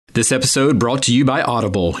This episode brought to you by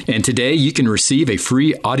Audible, and today you can receive a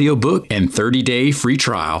free audiobook and 30-day free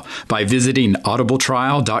trial by visiting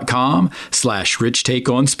audibletrial.com/Rich Take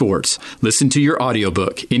on Sports. Listen to your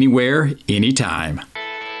audiobook anywhere, anytime.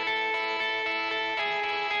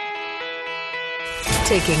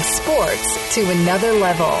 Taking sports to another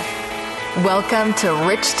level. Welcome to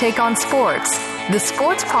Rich Take on Sports, the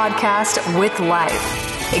sports podcast with life.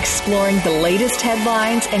 Exploring the latest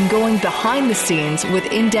headlines and going behind the scenes with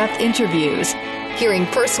in-depth interviews, hearing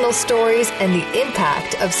personal stories and the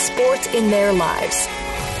impact of sports in their lives.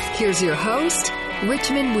 Here's your host,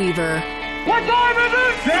 Richmond Weaver. What time is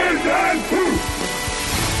it?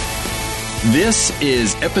 This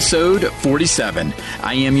is episode 47.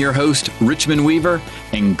 I am your host, Richmond Weaver,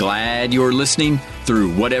 and glad you're listening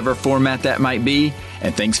through whatever format that might be.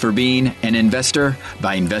 And thanks for being an investor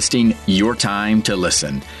by investing your time to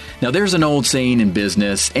listen. Now, there's an old saying in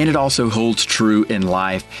business, and it also holds true in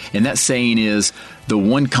life. And that saying is, the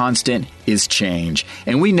one constant is change.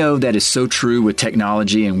 And we know that is so true with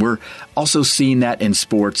technology, and we're also seeing that in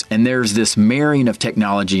sports. And there's this marrying of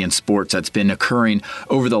technology and sports that's been occurring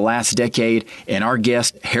over the last decade. And our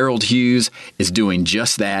guest, Harold Hughes, is doing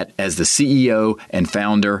just that as the CEO and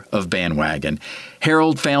founder of Bandwagon.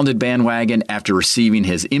 Harold founded Bandwagon after receiving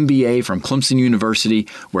his MBA from Clemson University,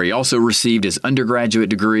 where he also received his undergraduate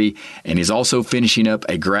degree, and he's also finishing up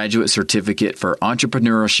a graduate certificate for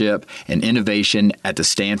entrepreneurship and innovation at the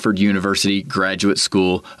Stanford University Graduate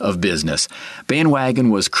School of Business.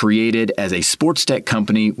 Bandwagon was created as a sports tech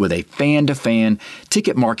company with a fan-to-fan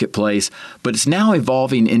ticket marketplace, but it's now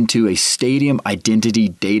evolving into a stadium identity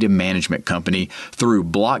data management company through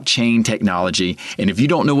blockchain technology. And if you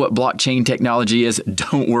don't know what blockchain technology is,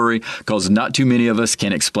 don't worry, because not too many of us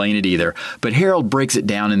can explain it either. But Harold breaks it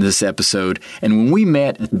down in this episode. And when we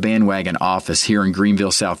met at the Bandwagon office here in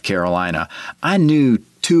Greenville, South Carolina, I knew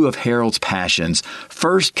two of Harold's passions.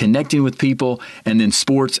 First, connecting with people, and then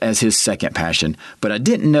sports as his second passion. But I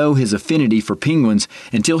didn't know his affinity for penguins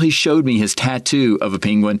until he showed me his tattoo of a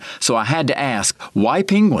penguin. So I had to ask, why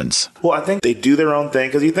penguins? Well, I think they do their own thing,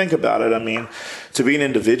 because you think about it, I mean, to be an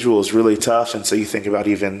individual is really tough. And so you think about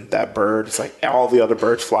even that bird, it's like all the other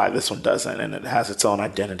birds fly, this one doesn't. And it has its own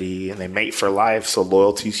identity, and they mate for life. So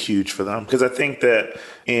loyalty is huge for them. Because I think that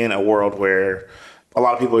in a world where a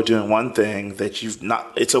lot of people are doing one thing that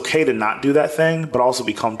it's okay to not do that thing, but also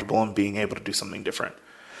be comfortable in being able to do something different.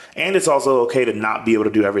 And it's also okay to not be able to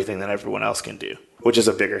do everything that everyone else can do, which is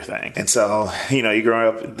a bigger thing. And so, you grow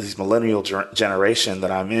up in this millennial generation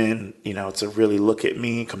that I'm in, it's a really look at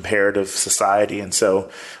me comparative society. And so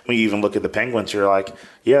when you even look at the penguins, you're like,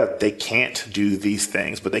 yeah, they can't do these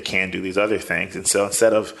things, but they can do these other things. And so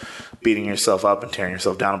instead of beating yourself up and tearing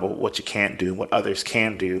yourself down about what you can't do, what others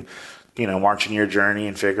can do, march in your journey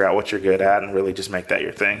and figure out what you're good at and really just make that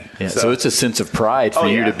your thing. Yeah, so it's a sense of pride for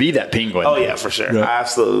you to be that penguin. Oh, yeah, for sure. Yeah. I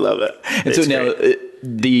absolutely love it. And so now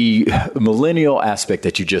the millennial aspect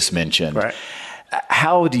that you just mentioned, right?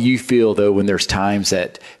 How do you feel, though, when there's times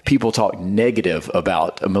that people talk negative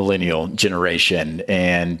about a millennial generation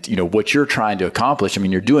and, what you're trying to accomplish? I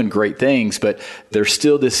mean, you're doing great things, but there's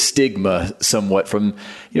still this stigma somewhat from,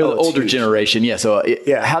 the older generation. Yeah. So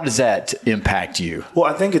how does that impact you? Well,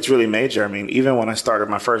 I think it's really major. I mean, even when I started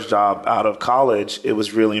my first job out of college, it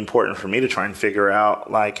was really important for me to try and figure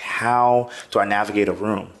out, how do I navigate a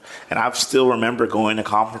room? And I still remember going to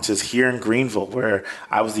conferences here in Greenville where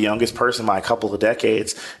I was the youngest person by a couple of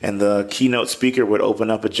decades, and the keynote speaker would open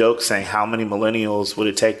up a joke saying, how many millennials would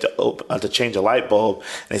it take to change a light bulb?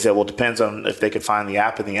 And they said, well, it depends on if they could find the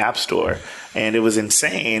app in the App Store. And it was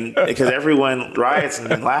insane because everyone riots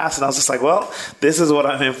and laughs. And I was just like, well, this is what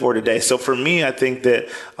I'm in for today. So for me, I think that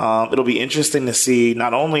it'll be interesting to see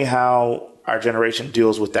not only how our generation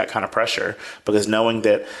deals with that kind of pressure, because knowing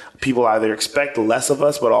that people either expect less of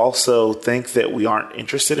us, but also think that we aren't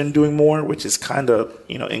interested in doing more, which is kind of,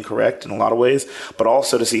 incorrect in a lot of ways, but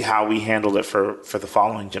also to see how we handle it for the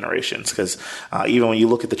following generations. Because even when you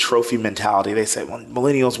look at the trophy mentality, they say, well,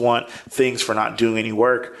 millennials want things for not doing any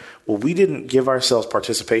work. Well, we didn't give ourselves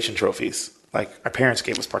participation trophies. Like our parents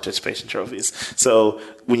gave us participation trophies. So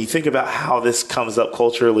when you think about how this comes up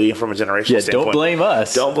culturally and from a generational standpoint, don't blame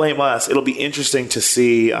us. Don't blame us. It'll be interesting to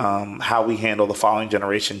see how we handle the following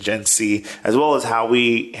generation, Gen Z, as well as how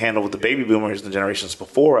we handle with the baby boomers and the generations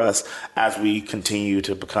before us as we continue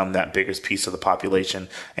to become that biggest piece of the population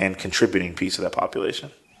and contributing piece of that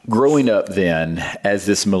population. Growing up then as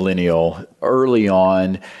this millennial early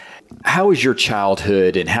on, how was your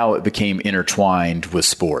childhood and how it became intertwined with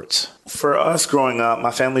sports? For us growing up,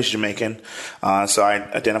 my family's Jamaican, so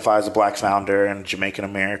I identify as a black founder and Jamaican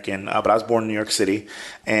American, but I was born in New York City,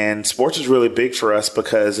 and sports is really big for us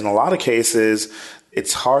because in a lot of cases,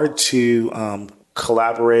 it's hard to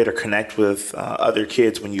collaborate or connect with other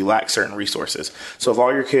kids when you lack certain resources. So if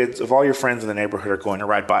all your friends in the neighborhood are going to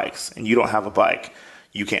ride bikes and you don't have a bike,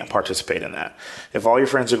 you can't participate in that. If all your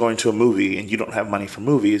friends are going to a movie and you don't have money for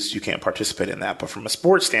movies, you can't participate in that. But from a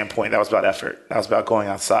sports standpoint, that was about effort. That was about going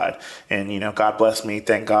outside. And, God bless me.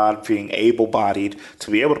 Thank God being able-bodied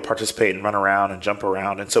to be able to participate and run around and jump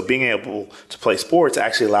around. And so being able to play sports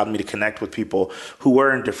actually allowed me to connect with people who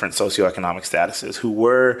were in different socioeconomic statuses, who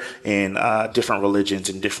were in different religions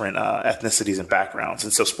and different ethnicities and backgrounds.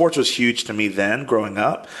 And so sports was huge to me then growing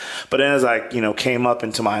up. But then as I, came up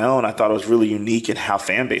into my own, I thought it was really unique in how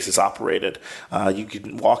fan bases operated. You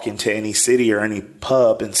could walk into any city or any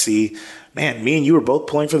pub and see, man, me and you were both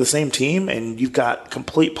playing for the same team, and you've got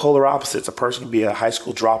complete polar opposites. A person can be a high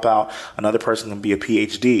school dropout, another person can be a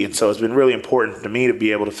PhD. And so it's been really important to me to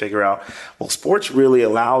be able to figure out, well, sports really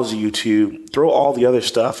allows you to throw all the other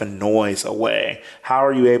stuff and noise away. How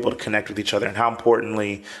are you able to connect with each other? And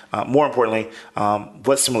more importantly,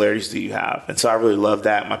 what similarities do you have? And so I really love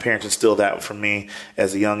that. My parents instilled that from me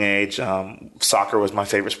as a young age. Soccer was my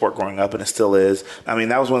favorite sport growing up, and it still is. I mean,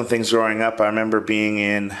 that was one of the things growing up. I remember being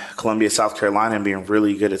in Columbia, South Carolina, and being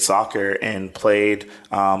really good at soccer, and played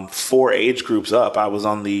 4 age groups up. I was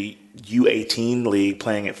on the U18 league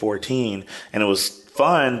playing at 14, and it was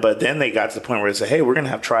fun. But then they got to the point where they said, hey, we're going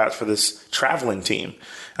to have tryouts for this traveling team.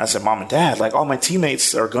 And I said, Mom and Dad, all my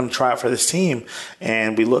teammates are going to try out for this team.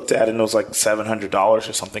 And we looked at it, and it was like $700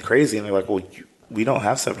 or something crazy. And they're like, well, we don't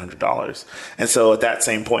have $700. And so at that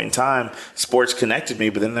same point in time, sports connected me,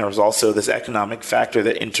 but then there was also this economic factor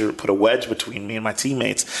that put a wedge between me and my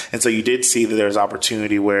teammates. And so you did see that there was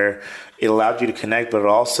opportunity where it allowed you to connect, but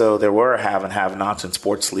also there were have and have-nots in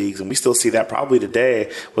sports leagues. And we still see that probably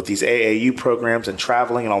today with these AAU programs and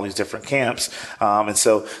traveling and all these different camps. And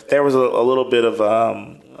so there was a little bit of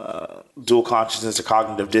dual consciousness or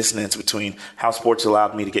cognitive dissonance between how sports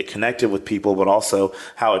allowed me to get connected with people, but also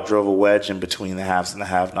how it drove a wedge in between the haves and the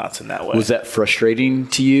have-nots in that way. Was that frustrating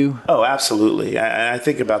to you? Oh, absolutely. I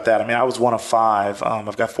think about that. I mean, I was one of 5.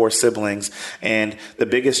 I've got 4 siblings. And the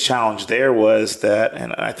biggest challenge there was that,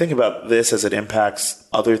 and I think about this as it impacts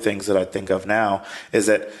other things that I think of now, is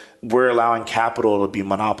that we're allowing capital to be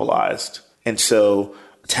monopolized. And so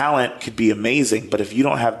talent could be amazing, but if you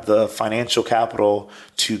don't have the financial capital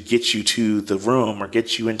to get you to the room or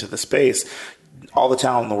get you into the space, all the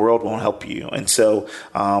talent in the world won't help you. And so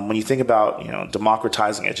when you think about,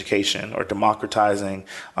 democratizing education or democratizing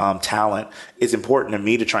talent, it's important to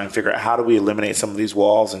me to try and figure out how do we eliminate some of these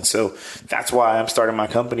walls. And so that's why I'm starting my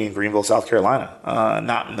company in Greenville, South Carolina,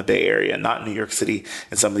 not in the Bay Area, not in New York City,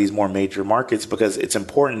 and some of these more major markets, because it's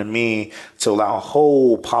important to me to allow a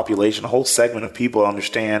whole population, a whole segment of people to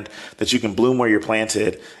understand that you can bloom where you're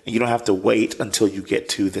planted, and you don't have to wait until you get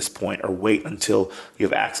to this point or wait until you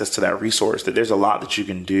have access to that resource, that there's a lot that you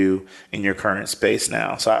can do in your current space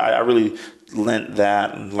now. So I really learned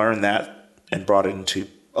that and brought it into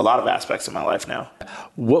a lot of aspects of my life now.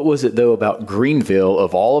 What was it, though, about Greenville,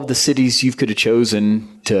 of all of the cities you could have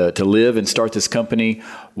chosen to live and start this company,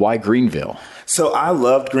 why Greenville? So I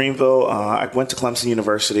loved Greenville. I went to Clemson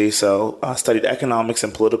University, so I studied economics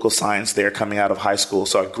and political science there coming out of high school.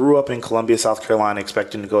 So I grew up in Columbia, South Carolina,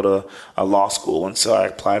 expecting to go to a law school. And so I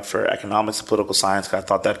applied for economics and political science because I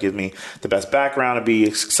thought that'd give me the best background to be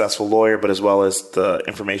a successful lawyer, but as well as the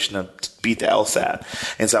information to beat the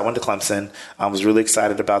LSAT. And so I went to Clemson. I was really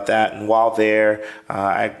excited about that. And while there,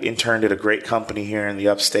 I interned at a great company here in the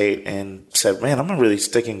upstate and said, man, I'm going to really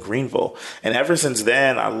stick in Greenville. And ever since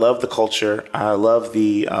then, I love the culture. I love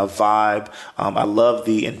the vibe. I love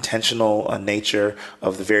the intentional nature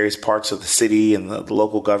of the various parts of the city and the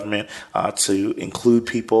local government to include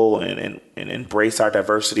people and embrace our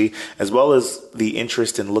diversity, as well as the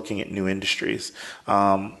interest in looking at new industries.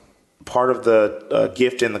 Part of the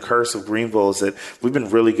gift and the curse of Greenville is that we've been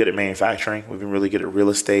really good at manufacturing. We've been really good at real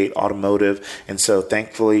estate, automotive. And so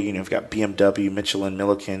thankfully, we've got BMW, Michelin,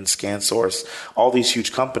 Milliken, ScanSource, all these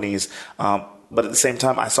huge companies. But at the same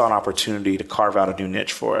time, I saw an opportunity to carve out a new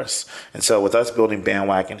niche for us. And so with us building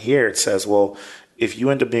Bandwagon here, it says, well, if you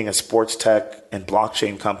end up being a sports tech and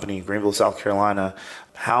blockchain company in Greenville, South Carolina,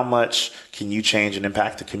 how much can you change and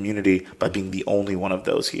impact the community by being the only one of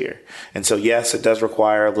those here? And so, yes, it does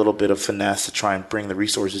require a little bit of finesse to try and bring the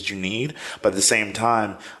resources you need. But at the same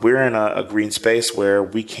time, we're in a green space where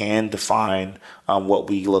we can define what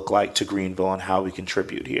we look like to Greenville and how we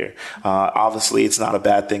contribute here. Obviously, it's not a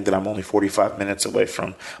bad thing that I'm only 45 minutes away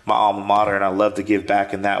from my alma mater, and I love to give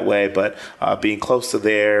back in that way. But being close to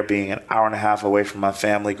there, being an hour and a half away from my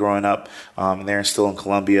family growing up there and still in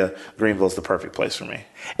Columbia, Greenville is the perfect place for me.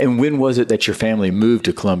 And when was it that your family moved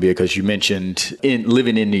to Columbia? Because you mentioned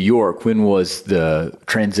living in New York. When was the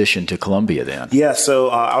transition to Columbia then? Yeah, so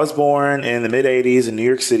I was born in the mid-'80s in New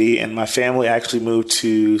York City, and my family actually moved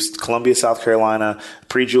to Columbia, South Carolina,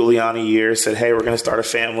 pre-Giuliani years, said, hey, we're going to start a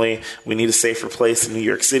family. We need a safer place in New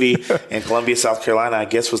York City. And Columbia, South Carolina, I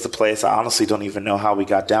guess, was the place. I honestly don't even know how we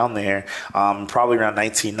got down there, probably around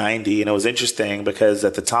 1990. And it was interesting because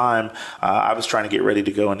at the time, I was trying to get ready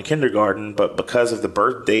to go into kindergarten, but because of the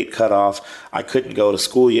birth date cutoff, I couldn't go to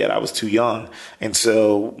school yet. I was too young. And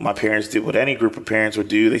so my parents did what any group of parents would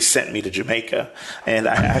do. They sent me to Jamaica. And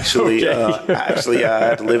I actually, I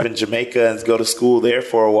had to live in Jamaica and go to school there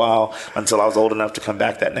for a while until I was old enough to come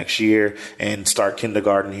back that next year and start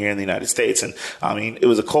kindergarten here in the United States. And I mean, it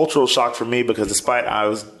was a cultural shock for me because despite I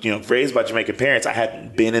was, raised by Jamaican parents, I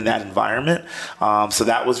hadn't been in that environment. So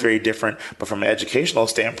that was very different. But from an educational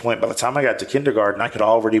standpoint, by the time I got to kindergarten, I could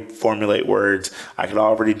already formulate words. I could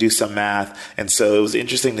already do some math. And so it was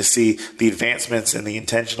interesting to see the advancements and the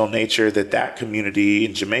intentional nature that community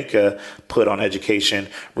in Jamaica put on education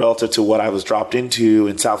relative to what I was dropped into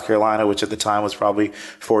in South Carolina, which at the time was probably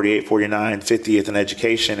 48, 49, 50th in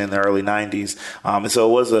education in the early 90s. And so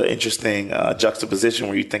it was an interesting juxtaposition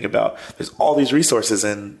where you think about there's all these resources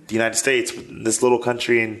in the United States. This little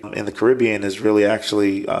country in the Caribbean is really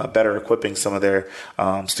actually better equipping some of their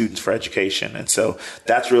students for education. And so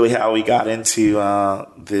that's really how we got into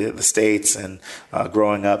the States and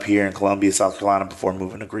growing up here in Columbia, South Carolina before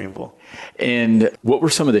moving to Greenville. And what were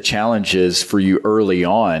some of the challenges for you early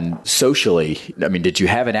on socially? I mean, did you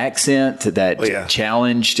have an accent that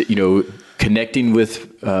challenged, connecting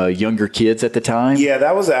with younger kids at the time? Yeah,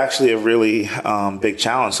 that was actually a really big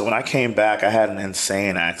challenge. So when I came back, I had an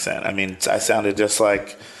insane accent. I mean, I sounded just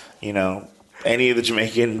like, any of the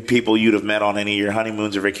Jamaican people you'd have met on any of your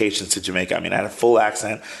honeymoons or vacations to Jamaica. I mean, I had a full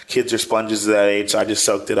accent. Kids are sponges at that age, so I just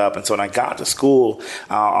soaked it up. And so when I got to school,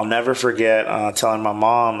 I'll never forget telling my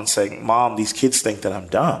mom and saying, Mom, these kids think that I'm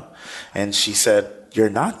dumb. And she said, you're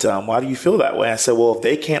not dumb. Why do you feel that way? I said, well, if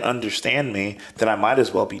they can't understand me, then I might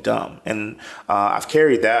as well be dumb. And I've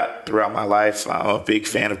carried that throughout my life. I'm a big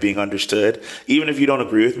fan of being understood. Even if you don't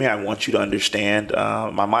agree with me, I want you to understand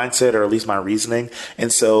my mindset or at least my reasoning.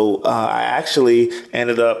 And so I actually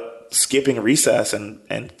ended up skipping recess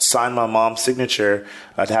and signed my mom's signature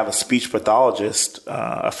to have a speech pathologist.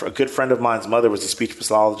 A good friend of mine's mother was a speech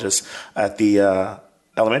pathologist at the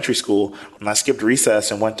elementary school, and I skipped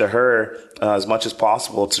recess and went to her as much as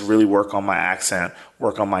possible to really work on my accent,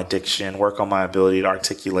 work on my diction, work on my ability to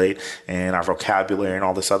articulate and our vocabulary and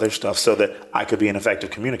all this other stuff so that I could be an effective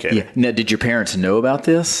communicator. Yeah. Now, did your parents know about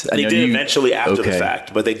this? They did eventually after the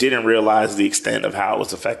fact, but they didn't realize the extent of how it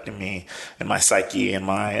was affecting me and my psyche and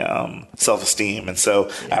my self-esteem. And so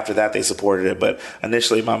after that, they supported it. But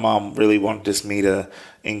initially, my mom really wanted just me to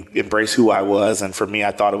embrace who I was. And for me,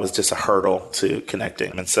 I thought it was just a hurdle to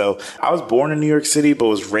connecting. And so I was born in New York City, but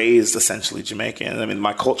was raised essentially Jamaican. I mean,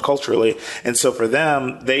 culturally. And so for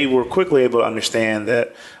them, they were quickly able to understand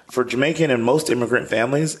that for Jamaican and most immigrant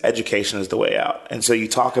families, education is the way out. And so you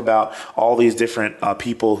talk about all these different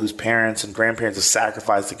people whose parents and grandparents have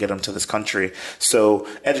sacrificed to get them to this country. So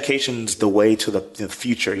education is the way to the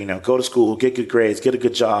future. Go to school, get good grades, get a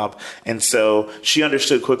good job. And so she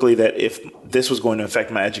understood quickly that if this was going to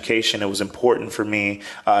affect my education, it was important for me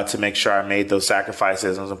to make sure I made those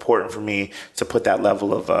sacrifices. It was important for me to put that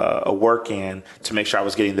level of work in to make sure I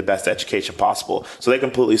was getting the best education possible. So they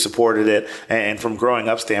completely supported it. And from growing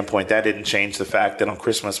up standpoint, that didn't change the fact that on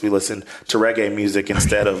Christmas we listened to reggae music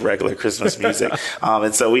instead of regular Christmas music.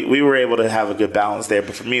 And so we were able to have a good balance there.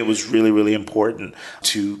 But for me, it was really, really important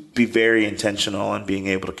to be very intentional in being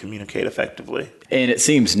able to communicate effectively. And it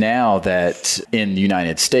seems now that in the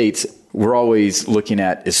United States, we're always looking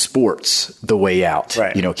at, is sports the way out?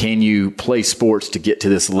 Right. Can you play sports to get to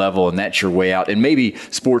this level and that's your way out? And maybe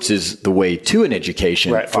sports is the way to an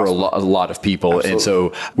education for a lot of people. Absolutely. And so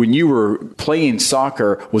when you were playing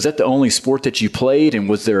soccer, was that the only sport that you played? And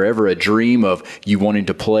was there ever a dream of you wanting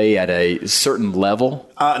to play at a certain level?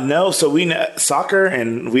 No. So soccer,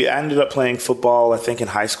 and we ended up playing football, I think, in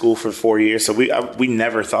high school for 4 years. So we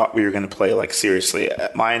never thought we were going to play like seriously.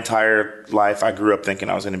 My entire life, I grew up thinking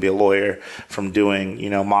I was going to be a lawyer. lawyer from doing,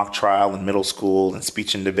 mock trial in middle school and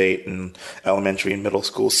speech and debate in elementary and middle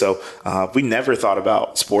school. So we never thought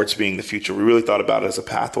about sports being the future. We really thought about it as a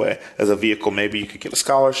pathway, as a vehicle. Maybe you could get a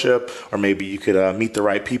scholarship, or maybe you could meet the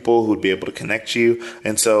right people who would be able to connect you.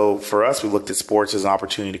 And so for us, we looked at sports as an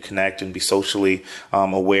opportunity to connect and be socially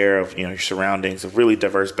aware of your surroundings, of really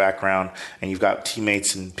diverse background, and you've got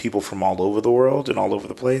teammates and people from all over the world and all over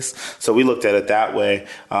the place. So we looked at it that way.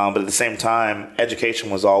 But at the same time, education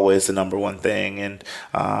was always the number one thing. And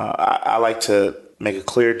I like to make a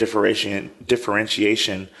clear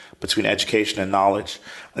differentiation between education and knowledge.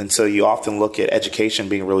 And so you often look at education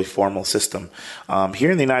being a really formal system.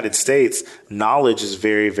 Here in the United States, knowledge is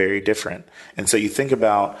very, very different. And so you think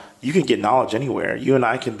about, you can get knowledge anywhere. You and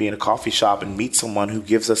I can be in a coffee shop and meet someone who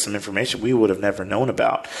gives us some information we would have never known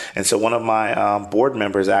about. And so one of my board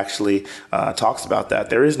members actually talks about that.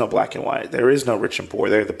 There is no black and white. There is no rich and poor.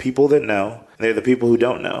 There are the people that know. They're the people who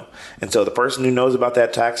don't know. And so the person who knows about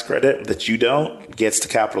that tax credit that you don't gets to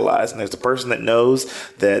capitalize. And there's the person that knows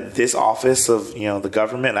that this office of, the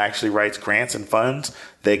government actually writes grants and funds.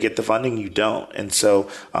 They get the funding, you don't. And so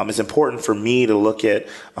it's important for me to look at,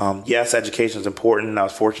 yes, education is important. I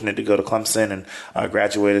was fortunate to go to Clemson and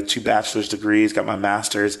graduated 2 bachelor's degrees, got my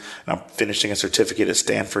master's, and I'm finishing a certificate at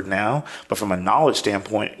Stanford now. But from a knowledge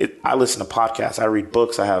standpoint, I listen to podcasts, I read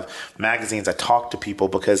books, I have magazines, I talk to people,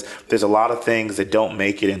 because there's a lot of things that don't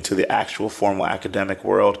make it into the actual formal academic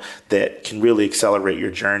world that can really accelerate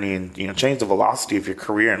your journey and change the velocity of your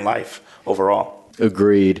career and life overall.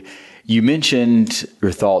 Agreed. You mentioned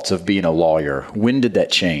your thoughts of being a lawyer. When did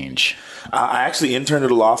that change? I actually interned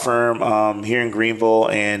at a law firm here in Greenville,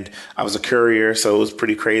 and I was a courier, so it was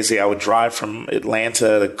pretty crazy. I would drive from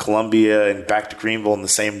Atlanta to Columbia and back to Greenville in the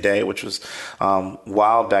same day, which was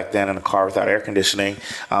wild back then in a car without air conditioning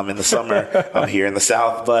in the summer here in the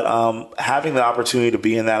South. But having the opportunity to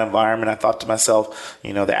be in that environment, I thought to myself,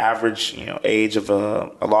 the average age of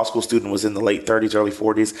a law school student was in the late 30s, early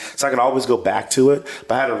 40s, so I could always go back to it.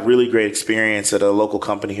 But I had a really great experience at a local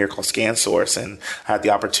company here called ScanSource, and I had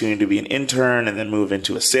the opportunity to be an intern and then move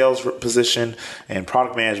into a sales position and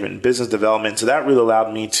product management and business development. So that really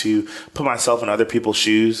allowed me to put myself in other people's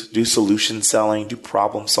shoes, do solution selling, do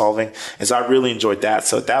problem solving. And so I really enjoyed that.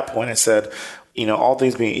 So at that point I said, all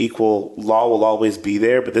things being equal, law will always be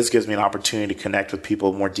there, but this gives me an opportunity to connect with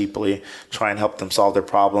people more deeply, try and help them solve their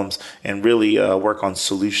problems, and really work on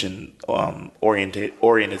solution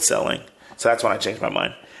oriented selling. So that's when I changed my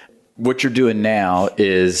mind. What you're doing now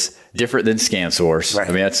is different than ScanSource. Right.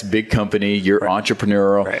 I mean, that's a big company. You're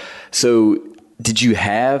entrepreneurial. Right. So did you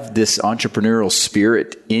have this entrepreneurial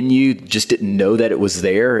spirit in you? Just didn't know that it was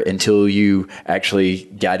there until you actually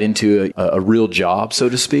got into a real job, so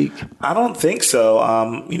to speak? I don't think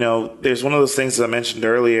so. There's one of those things that I mentioned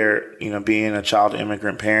earlier, being a child of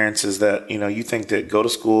immigrant parents, is that, you think that go to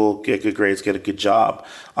school, get good grades, get a good job.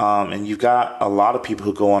 And you've got a lot of people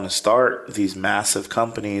who go on to start these massive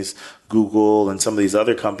companies, Google and some of these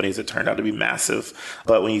other companies that turned out to be massive.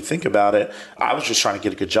 But when you think about it, I was just trying to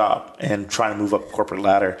get a good job and trying to move up the corporate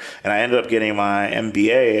ladder. And I ended up getting my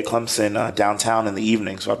MBA at Clemson downtown in the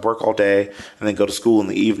evening. So I'd work all day and then go to school in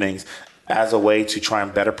the evenings as a way to try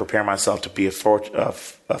and better prepare myself to be a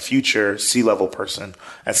future C-level person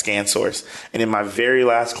at ScanSource. And in my very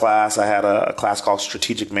last class, I had a class called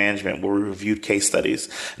Strategic Management, where we reviewed case studies.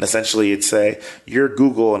 And essentially it'd say, you're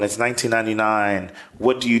Google and it's 1999.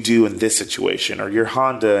 What do you do in this situation? Or you're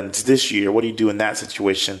Honda and it's this year. What do you do in that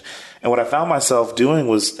situation? And what I found myself doing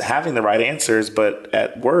was having the right answers, but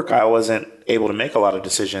at work, I wasn't able to make a lot of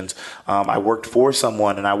decisions. I worked for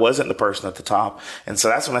someone and I wasn't the person at the top. And so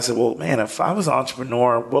that's when I said, well, man, if I was an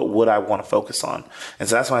entrepreneur, what would I want to focus on? And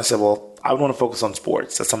so that's when I said, well, I would want to focus on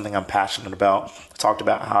sports. That's something I'm passionate about. I talked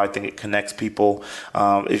about how I think it connects people.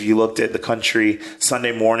 If you looked at the country,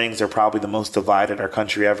 Sunday mornings are probably the most divided our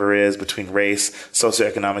country ever is between race,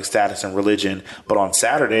 socioeconomic status, and religion. But on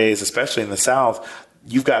Saturdays, especially in the South,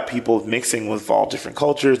 you've got people mixing with all different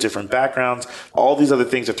cultures, different backgrounds. All these other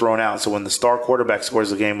things are thrown out. So when the star quarterback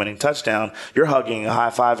scores a game-winning touchdown, you're hugging and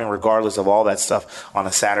high-fiving regardless of all that stuff on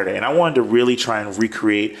a Saturday. And I wanted to really try and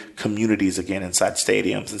recreate communities again inside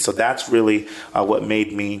stadiums. And so that's really what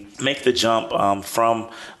made me make the jump from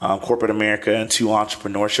corporate America into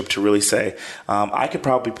entrepreneurship, to really say, I could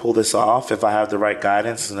probably pull this off if I have the right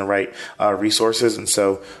guidance and the right resources. And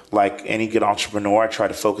so like any good entrepreneur, I try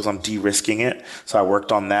to focus on de-risking it. So I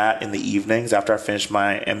worked on that in the evenings. After I finished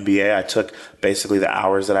my MBA, I took basically the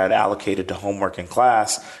hours that I had allocated to homework and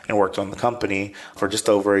class and worked on the company for just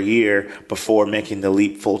over a year before making the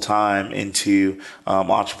leap full time into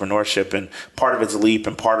entrepreneurship. And part of it's leap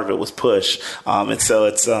and part of it was push. And so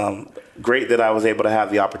it's great that I was able to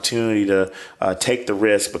have the opportunity to take the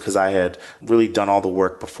risk because I had really done all the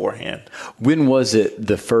work beforehand. When was it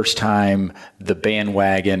the first time the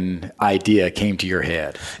bandwagon idea came to your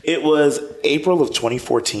head? It was April of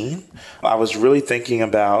 2014. I was really thinking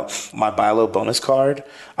about my Buy Low bonus card.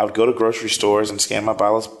 I would go to grocery stores and scan my Buy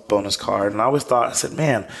Low bonus card. And I always thought, I said,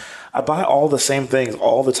 man, I buy all the same things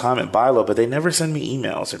all the time at Buy Low, but they never send me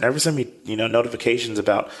emails or never send me, notifications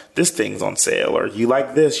about this thing's on sale or you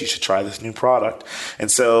like this, you should try this new product. And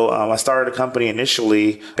so I started a company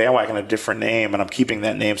initially, Bandwagon, a different name, and I'm keeping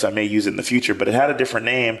that name so I may use it in the future, but it had a different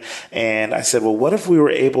name. And I said, well, what if we were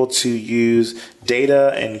able to use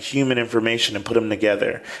data and human information and put them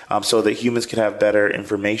together so that humans could have better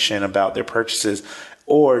information about their purchases,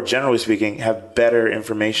 or generally speaking, have better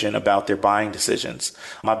information about their buying decisions.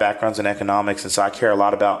 My background's in economics, and so I care a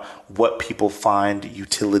lot about what people find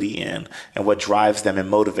utility in and what drives them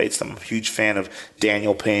and motivates them. I'm a huge fan of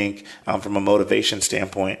Daniel Pink from a motivation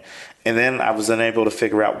standpoint. And then I was unable to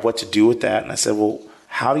figure out what to do with that. And I said, well,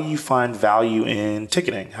 how do you find value in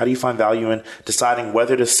ticketing? How do you find value in deciding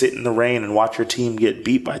whether to sit in the rain and watch your team get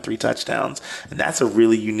beat by 3 touchdowns? And that's a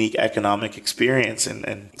really unique economic experience.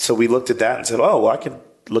 And so we looked at that and said, oh, well, I could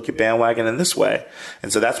look at Bandwagon in this way.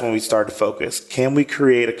 And so that's when we started to focus. Can we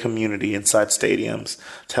create a community inside stadiums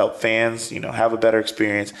to help fans, have a better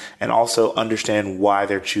experience and also understand why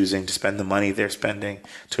they're choosing to spend the money they're spending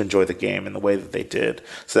to enjoy the game in the way that they did?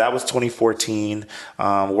 So that was 2014.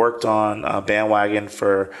 Worked on Bandwagon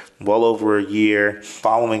for well over a year.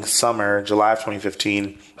 Following summer, July of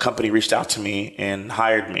 2015, company reached out to me and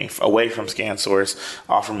hired me away from ScanSource,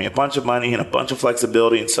 offered me a bunch of money and a bunch of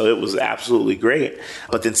flexibility. And so it was absolutely great.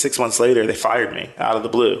 But then 6 months later, they fired me out of the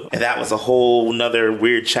blue. And that was a whole nother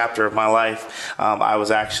weird chapter of my life. I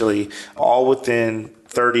was actually all within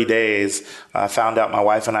 30 days, found out my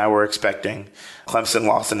wife and I were expecting. Clemson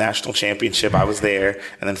lost the national championship. I was there.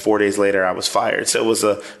 And then 4 days later, I was fired. So it was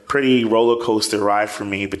a pretty roller coaster ride for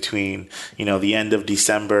me between, the end of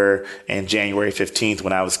December and January 15th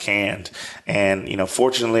when I was canned. And,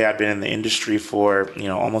 fortunately, I'd been in the industry for,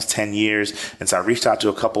 almost 10 years. And so I reached out to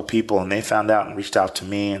a couple people and they found out and reached out to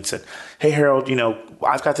me and said, hey, Harold,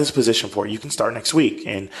 I've got this position for you. You can start next week.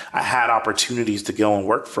 And I had opportunities to go and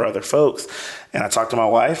work for other folks. And I talked to my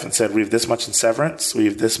wife and said, we have this much in severance. We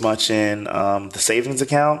have this much in the savings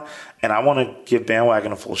account. And I want to give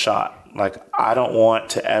Bandwagon a full shot. Like, I don't want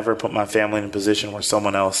to ever put my family in a position where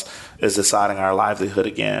someone else is deciding our livelihood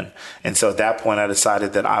again. And so at that point, I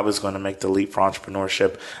decided that I was going to make the leap for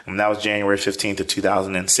entrepreneurship. And that was January 15th of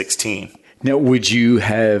 2016. Now, would you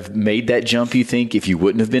have made that jump, you think, if you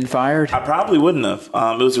wouldn't have been fired? I probably wouldn't have.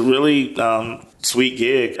 It was a really sweet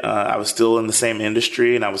gig. I was still in the same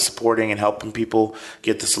industry and I was supporting and helping people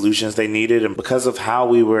get the solutions they needed. And because of how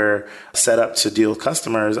we were set up to deal with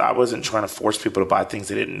customers, I wasn't trying to force people to buy things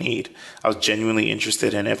they didn't need. I was genuinely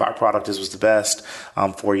interested in if our product was the best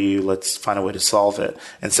for you, let's find a way to solve it.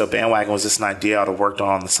 And so Bandwagon was just an idea I'd have worked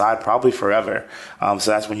on the side probably forever. So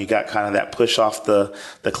that's when you got kind of that push off the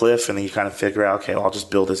cliff and then you kind of figure out, okay, well, I'll just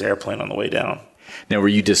build this airplane on the way down. Now, were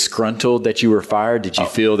you disgruntled that you were fired? Did you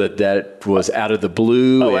feel that was out of the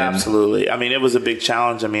blue? Oh, absolutely. I mean, it was a big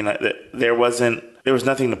challenge. I mean, there was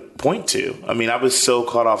nothing to point to. I mean, I was so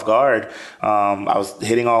caught off guard. I was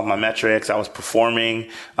hitting all of my metrics. I was performing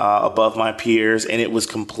above my peers, and it was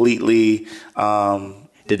completely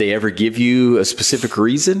Did they ever give you a specific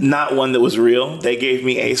reason? Not one that was real. They gave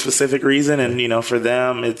me a specific reason, and for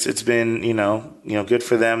them, it's been good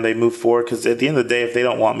for them. They move forward because at the end of the day, if they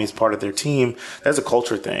don't want me as part of their team, that's a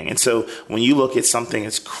culture thing. And so when you look at something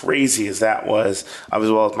as crazy as that was, as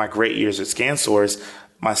well as my great years at ScanSource,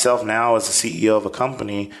 myself now as the CEO of a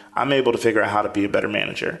company, I'm able to figure out how to be a better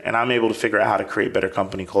manager and I'm able to figure out how to create better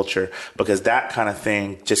company culture because that kind of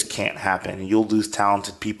thing just can't happen. You'll lose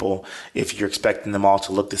talented people if you're expecting them all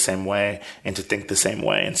to look the same way and to think the same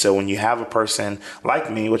way. And so when you have a person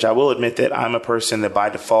like me, which I will admit that I'm a person that by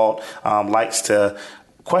default likes to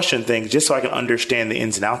question things just so I can understand the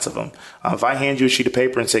ins and outs of them. If I hand you a sheet of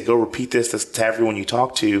paper and say, go repeat this to everyone you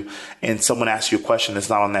talk to, and someone asks you a question that's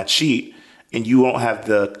not on that sheet, and you won't have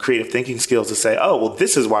the creative thinking skills to say, oh, well,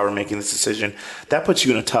 this is why we're making this decision, that puts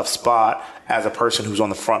you in a tough spot as a person who's on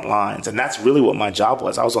the front lines. And that's really what my job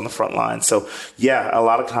was. I was on the front lines. So, yeah, a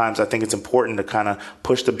lot of times I think it's important to kind of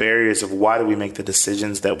push the barriers of why do we make the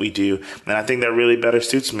decisions that we do. And I think that really better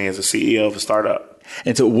suits me as a CEO of a startup.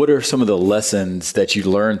 And so what are some of the lessons that you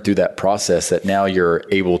learned through that process that now you're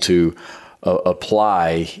able to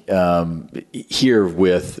apply here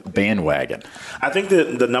with Bandwagon? I think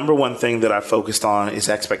that the number one thing that I focused on is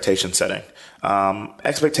expectation setting.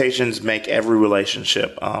 expectations make every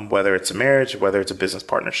relationship, whether it's a marriage, whether it's a business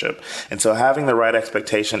partnership. And so having the right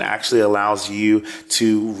expectation actually allows you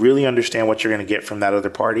to really understand what you're going to get from that other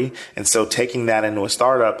party. And so taking that into a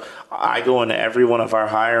startup, I go into every one of our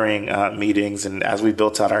hiring meetings, and as we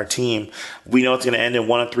built out our team, we know it's going to end in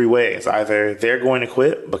one of three ways. Either they're going to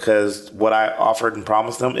quit because what I offered and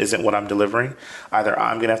promised them isn't what I'm delivering. Either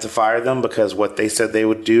I'm going to have to fire them because what they said they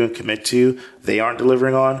would do and commit to, they aren't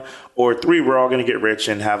delivering on. Or three, we're all going to get rich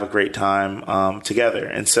and have a great time together.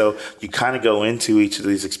 And so you kind of go into each of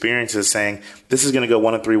these experiences saying, this is going to go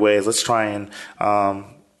one of three ways. Let's try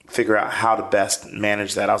and figure out how to best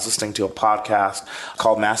manage that. I was listening to a podcast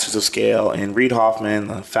called Masters of Scale, and Reid Hoffman,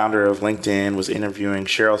 the founder of LinkedIn, was interviewing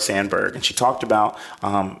Sheryl Sandberg, and she talked about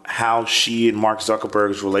how she and Mark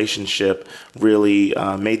Zuckerberg's relationship really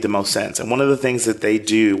made the most sense. And one of the things that they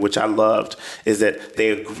do, which I loved, is that they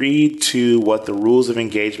agreed to what the rules of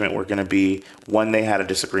engagement were going to be when they had a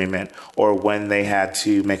disagreement or when they had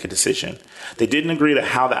to make a decision. They didn't agree to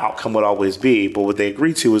how the outcome would always be, but what they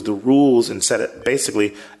agreed to was the rules and set it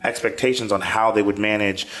basically expectations on how they would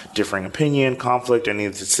manage differing opinion, conflict, any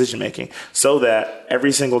of the decision making, so that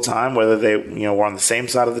every single time, whether they were on the same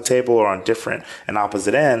side of the table or on different and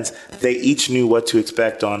opposite ends, they each knew what to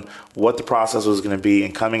expect on what the process was going to be,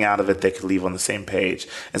 and coming out of it, they could leave on the same page.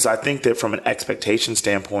 And so I think that from an expectation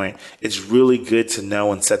standpoint, it's really good to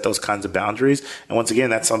know and set those kinds of boundaries. And once again,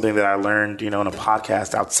 that's something that I learned, in a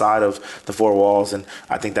podcast outside of the four walls. And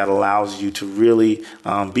I think that allows you to really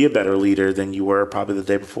be a better leader than you were probably the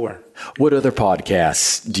day before. What other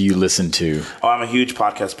podcasts do you listen to? Oh, I'm a huge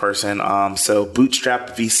podcast person. So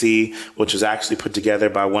Bootstrapped VC, which was actually put together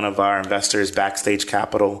by one of our investors, Backstage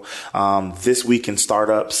Capital. This Week in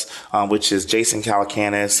Startups, which is Jason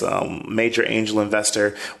Calacanis, major angel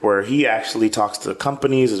investor, where he actually talks to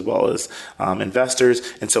companies as well as investors.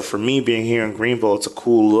 And so for me, being here in Greenville, it's a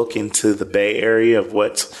cool look into the Bay Area of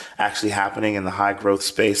what's actually happening in the high growth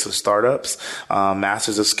space of startups.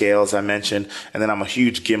 Masters of Scale, as I mentioned. And then I'm a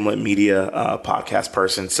huge Gimlet Media podcast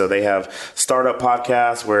person. So they have startup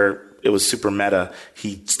podcasts where it was super meta.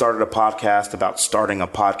 He started a podcast about starting a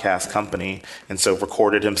podcast company. And so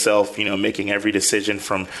recorded himself, making every decision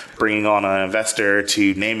from bringing on an investor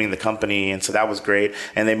to naming the company. And so that was great.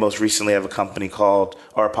 And they most recently have a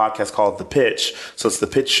podcast called The Pitch. So it's The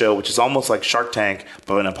Pitch Show, which is almost like Shark Tank,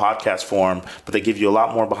 but in a podcast form. But they give you a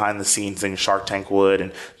lot more behind the scenes than Shark Tank would,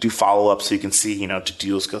 and do follow-up so you can see, do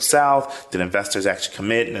deals go south? Did investors actually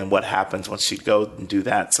commit? And then what happens once you go and do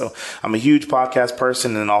that? So I'm a huge podcast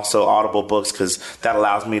person, and also Audible books, because that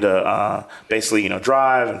allows me to basically,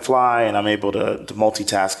 drive and fly, and I'm able to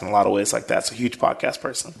multitask in a lot of ways like that. So huge podcast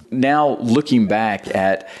person. Now, looking back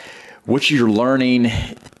at what you're learning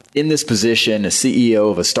in this position as CEO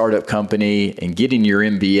of a startup company and getting your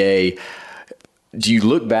MBA, do you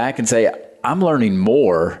look back and say, I'm learning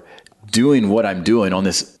more doing what I'm doing on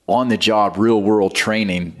this on-the-job real-world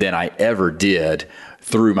training than I ever did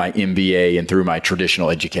through my MBA and through my traditional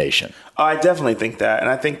education? I definitely think that. And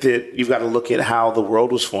I think that you've got to look at how the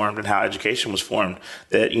world was formed and how education was formed.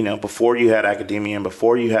 That, before you had academia and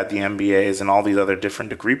before you had the MBAs and all these other different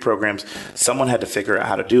degree programs, someone had to figure out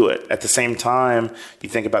how to do it. At the same time, you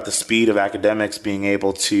think about the speed of academics being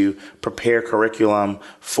able to prepare curriculum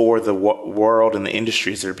for the world and the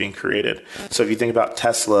industries that are being created. So if you think about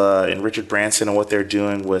Tesla and Richard Branson and what they're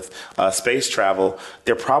doing with space travel,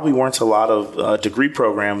 there probably weren't a lot of degree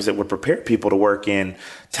programs that would prepare people to work in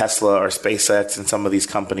Tesla or SpaceX and some of these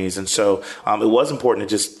companies. And so it was important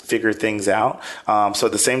to just figure things out. So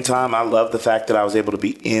at the same time, I love the fact that I was able to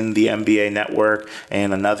be in the MBA network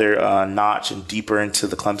and another notch and deeper into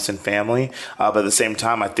the Clemson family. But at the same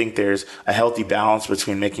time, I think there's a healthy balance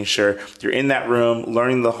between making sure you're in that room,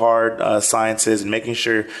 learning the hard sciences, and making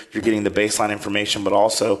sure you're getting the baseline information, but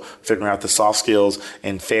also figuring out the soft skills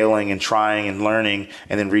and failing and trying and learning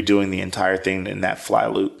and then redoing the entire thing in that fly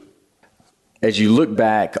loop. As you look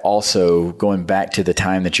back, also going back to the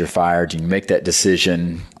time that you're fired, you make that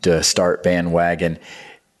decision to start Bandwagon.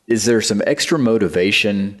 Is there some extra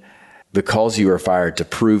motivation because you were fired to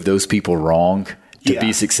prove those people wrong to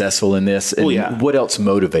be successful in this? And what else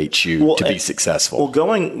motivates you to be successful?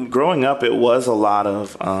 Well, growing up, it was a lot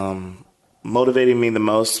of motivating me the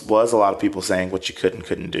most was a lot of people saying what you could and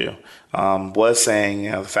couldn't do. Was saying,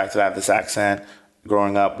 the fact that I have this accent,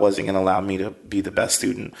 growing up wasn't going to allow me to be the best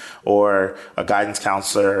student, or a guidance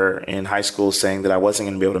counselor in high school saying that I wasn't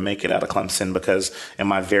going to be able to make it out of Clemson because in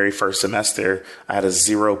my very first semester, I had a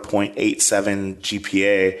 0.87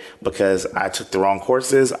 GPA because I took the wrong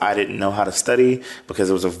courses. I didn't know how to study because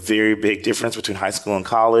there was a very big difference between high school and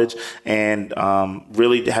college, and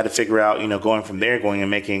really had to figure out, going from there, going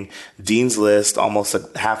and making Dean's List almost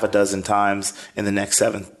a half a dozen times in the next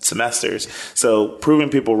 7 semesters. So proving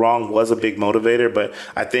people wrong was a big motivator. But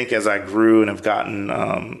I think as I grew and have gotten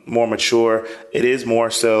more mature, it is more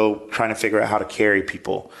so trying to figure out how to carry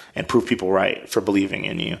people and prove people right for believing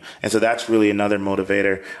in you. And so that's really another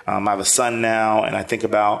motivator. I have a son now, and I think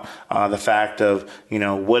about the fact of,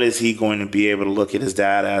 what is he going to be able to look at his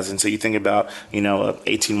dad as? And so you think about, an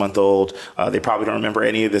 18-month-old, they probably don't remember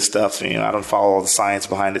any of this stuff. I don't follow all the science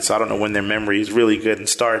behind it, so I don't know when their memory is really good and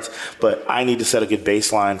starts. But I need to set a good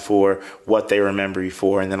baseline for what they remember you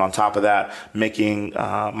for. And then on top of that, making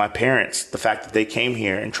my parents, the fact that they came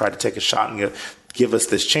here and tried to take a shot and give us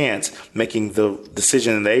this chance, making the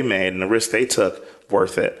decision they made and the risk they took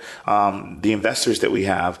worth it. The investors that we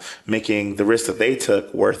have, making the risk that they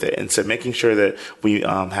took worth it. And so making sure that we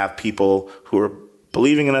have people who are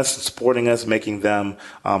believing in us and supporting us, making them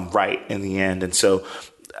right in the end. And so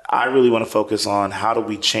I really want to focus on how do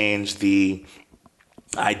we change the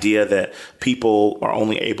idea that people are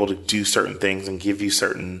only able to do certain things and give you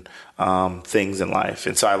certain things in life.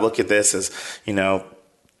 And so I look at this as,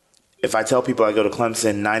 if I tell people I go to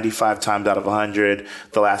Clemson 95 times out of 100,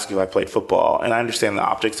 they'll ask you if I played football. And I understand the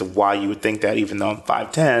optics of why you would think that, even though I'm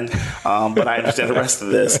 5'10", but I understand the rest of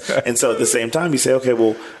this. And so at the same time, you say, okay,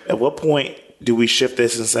 well, at what point do we shift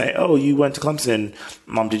this and say, oh, you went to Clemson.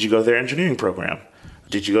 Did you go to their engineering program?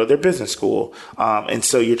 Did you go to their business school? And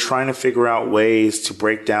so you're trying to figure out ways to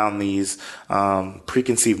break down these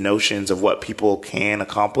preconceived notions of what people can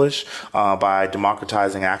accomplish by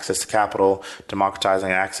democratizing access to capital,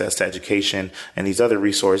 democratizing access to education, and these other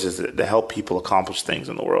resources that help people accomplish things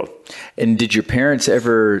in the world. And did your parents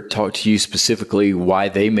ever talk to you specifically why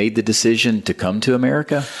they made the decision to come to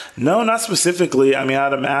America? No, not specifically. I mean,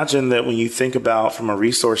 I'd imagine that when you think about from a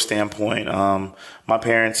resource standpoint, my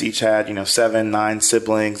parents each had, 7, 9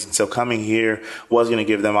 siblings. And so coming here was going to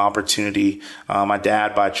give them opportunity. My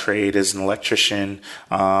dad by trade is an electrician.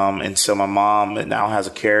 And so my mom now has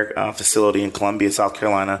a care facility in Columbia, South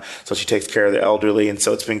Carolina. So she takes care of the elderly. And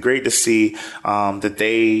so it's been great to see that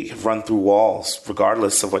they have run through walls,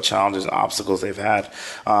 regardless of what challenges and obstacles they've had.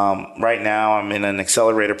 Right now, I'm in an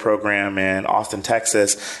accelerator program in Austin,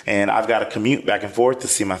 Texas, and I've got to commute back and forth to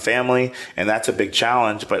see my family. And that's a big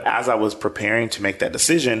challenge. But as I was preparing to make that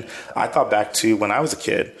decision, I thought back to when I was a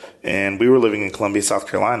kid and we were living in Columbia, South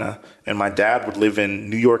Carolina, and my dad would live in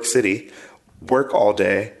New York City, work all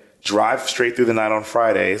day, drive straight through the night on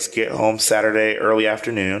Fridays, get home Saturday early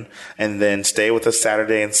afternoon, and then stay with us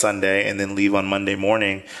Saturday and Sunday, and then leave on Monday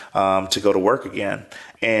morning to go to work again.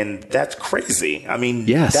 And that's crazy. I mean,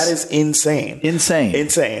 yes. That is insane.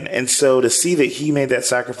 Insane. And so to see that he made that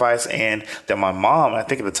sacrifice, and that my mom, I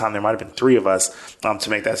think at the time there might have been 3 of us to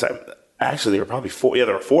make that sacrifice. Actually, there were probably 4. Yeah,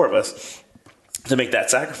 there were 4 of us to make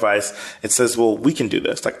that sacrifice. It says, well, we can do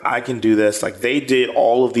this. Like, I can do this. Like, they did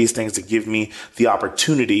all of these things to give me the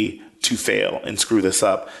opportunity to fail and screw this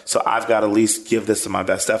up. So I've got to at least give this to my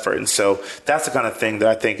best effort. And so that's the kind of thing that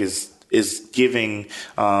I think is giving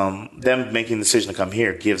them making the decision to come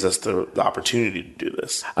here gives us the opportunity to do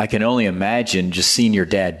this. I can only imagine just seeing your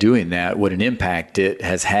dad doing that, what an impact it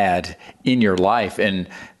has had in your life. And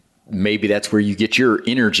maybe that's where you get your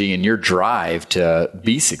energy and your drive to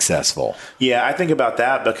be successful. Yeah, I think about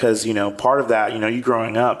that because, part of that, you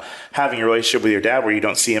growing up, having a relationship with your dad where you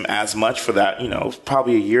don't see him as much for that,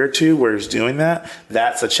 probably a year or 2 where he's doing that,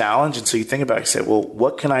 that's a challenge. And so you think about it, you say, well,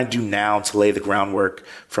 what can I do now to lay the groundwork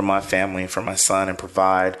for my family and for my son and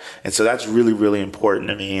provide? And so that's really, really important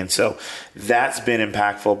to me. And so that's been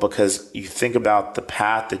impactful because you think about the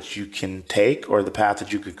path that you can take or the path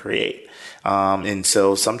that you could create. And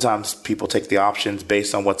so sometimes people take the options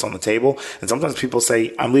based on what's on the table. And sometimes people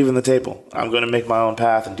say, I'm leaving the table. I'm going to make my own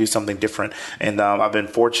path and do something different. And I've been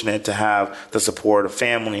fortunate to have the support of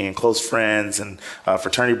family and close friends and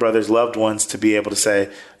fraternity brothers, loved ones to be able to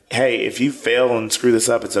say, hey, if you fail and screw this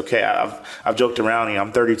up, it's okay. I've joked around,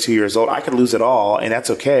 I'm 32 years old. I could lose it all, and that's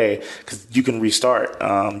okay because you can restart.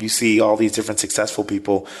 You see all these different successful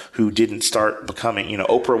people who didn't start becoming,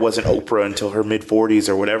 Oprah wasn't Oprah until her mid-40s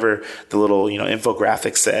or whatever the little,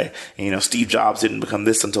 infographics say. And, Steve Jobs didn't become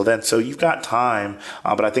this until then. So you've got time,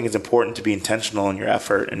 but I think it's important to be intentional in your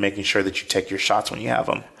effort and making sure that you take your shots when you have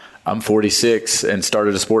them. I'm 46 and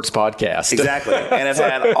started a sports podcast. Exactly. And I've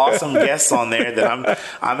had awesome guests on there that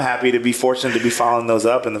I'm happy to be fortunate to be following those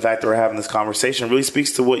up. And the fact that we're having this conversation really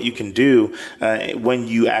speaks to what you can do when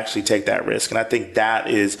you actually take that risk. And I think that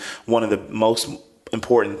is one of the most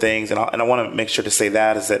important things. And I want to make sure to say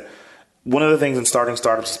that is that one of the things in starting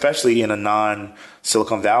startups, especially in a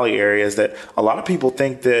non-Silicon Valley area, is that a lot of people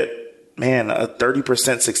think that, man, a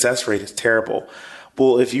 30% success rate is terrible.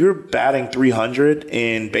 Well, if you're batting 300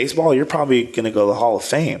 in baseball, you're probably going to go to the Hall of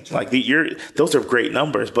Fame. Those are great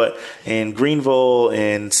numbers. But in Greenville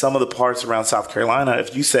and some of the parts around South Carolina,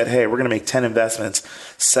 if you said, hey, we're going to make 10 investments,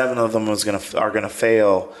 7 of them are going to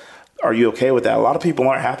fail, are you okay with that? A lot of people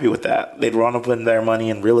aren't happy with that. They'd run up in their money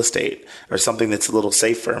in real estate or something that's a little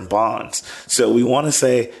safer in bonds. So we want to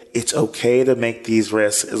say it's okay to make these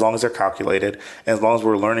risks as long as they're calculated and as long as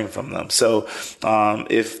we're learning from them. So when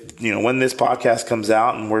this podcast comes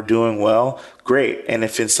out and we're doing well, great. And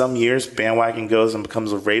if in some years bandwagon goes and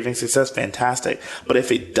becomes a raving success, fantastic. But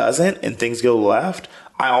if it doesn't and things go left,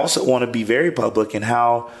 I also want to be very public in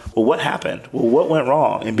what happened? Well, what went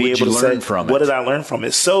wrong? And be able to say, what did I learn from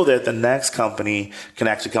it? So that the next company can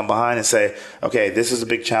actually come behind and say, okay, this is a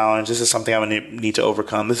big challenge. This is something I'm going to need to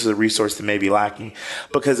overcome. This is a resource that may be lacking.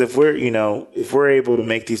 Because if we're able to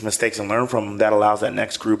make these mistakes and learn from them, that allows that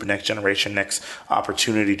next group, next generation, next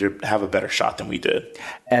opportunity to have a better shot than we did.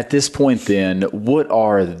 At this point, then, what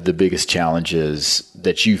are the biggest challenges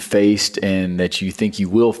that you faced and that you think you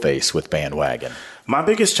will face with Bandwagon? My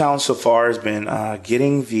biggest challenge so far has been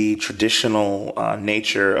getting the traditional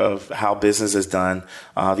nature of how business is done.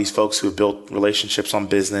 These folks who have built relationships on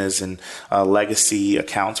business and legacy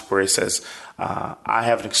accounts where it says, I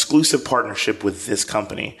have an exclusive partnership with this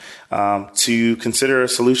company to consider a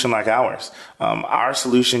solution like ours. Our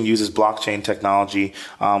solution uses blockchain technology,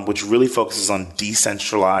 which really focuses on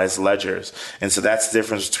decentralized ledgers. And so that's the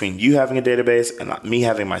difference between you having a database and me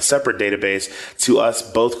having my separate database to us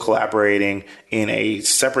both collaborating in a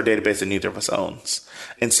separate database that neither of us owns.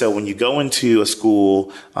 And so when you go into a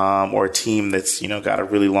school or a team that's got a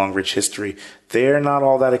really long, rich history, they're not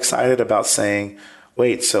all that excited about saying,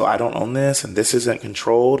 wait, so I don't own this and this isn't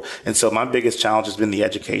controlled. And so my biggest challenge has been the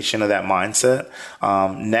education of that mindset.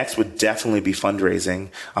 Next would definitely be fundraising.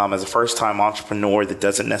 As a first-time entrepreneur that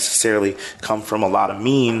doesn't necessarily come from a lot of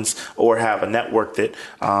means or have a network that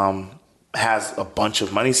has a bunch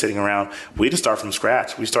of money sitting around, we had to start from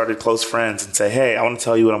scratch. We started close friends and say, hey, I want to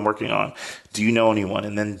tell you what I'm working on. Do you know anyone?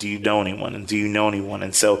 And then do you know anyone? And do you know anyone?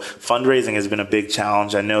 And so fundraising has been a big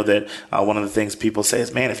challenge. I know that one of the things people say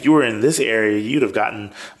is, man, if you were in this area, you'd have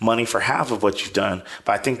gotten money for half of what you've done.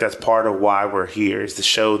 But I think that's part of why we're here, is to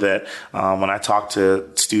show that when I talk to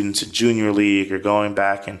students at Junior League or going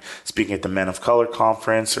back and speaking at the Men of Color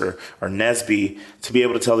Conference or NSBE, to be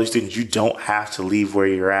able to tell these students, you don't have to leave where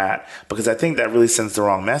you're at. Because I think that really sends the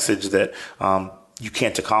wrong message that you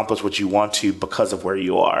can't accomplish what you want to because of where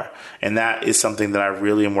you are. And that is something that I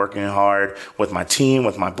really am working hard with my team,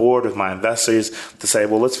 with my board, with my investors to say,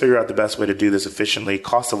 well, let's figure out the best way to do this efficiently.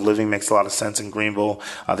 Cost of living makes a lot of sense in Greenville.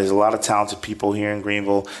 There's a lot of talented people here in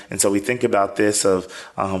Greenville. And so we think about this of,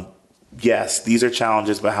 yes, these are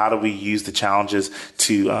challenges, but how do we use the challenges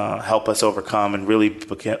to help us overcome and really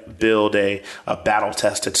build a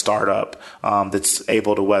battle-tested startup that's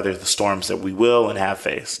able to weather the storms that we will and have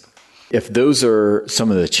faced? If those are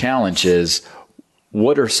some of the challenges,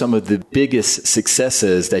 what are some of the biggest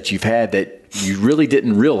successes that you've had that you really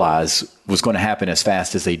didn't realize was going to happen as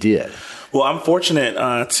fast as they did? Well, I'm fortunate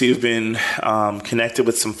to have been connected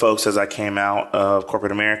with some folks as I came out of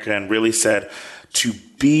corporate America and really said to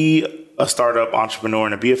be a startup entrepreneur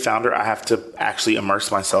and to be a founder, I have to actually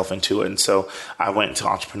immerse myself into it. And so I went to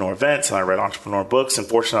entrepreneur events and I read entrepreneur books. And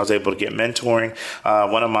fortunately, I was able to get mentoring.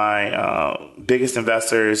 One of my biggest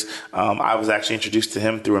investors, I was actually introduced to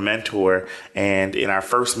him through a mentor. And in our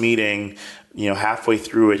first meeting, halfway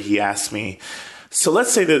through it, he asked me, so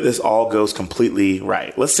let's say that this all goes completely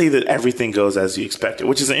right. Let's say that everything goes as you expected,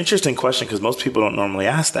 which is an interesting question because most people don't normally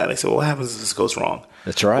ask that. They say, well, what happens if this goes wrong?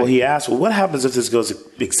 That's right. Well, he asked, well, what happens if this goes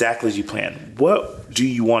exactly as you planned? What do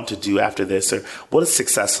you want to do after this? Or what does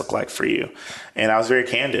success look like for you? And I was very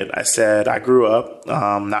candid. I said, I grew up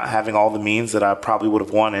not having all the means that I probably would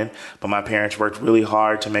have wanted, but my parents worked really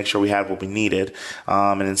hard to make sure we had what we needed.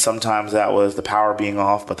 And then sometimes that was the power being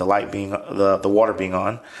off, but the light being, the water being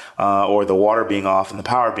on, or the water being off and the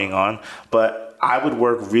power being on. But I would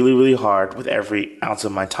work really, really hard with every ounce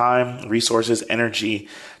of my time, resources, energy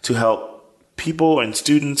to help people and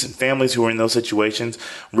students and families who are in those situations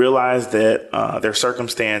realize that their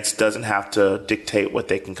circumstance doesn't have to dictate what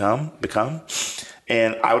they can become.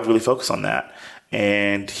 And I would really focus on that.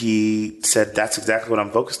 And he said, that's exactly what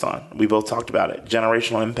I'm focused on. We both talked about it.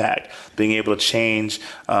 Generational impact, being able to change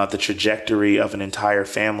the trajectory of an entire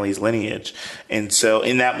family's lineage. And so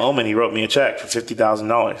in that moment, he wrote me a check for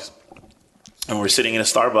 $50,000. And we're sitting in a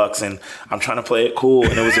Starbucks, and I'm trying to play it cool,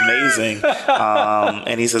 and it was amazing.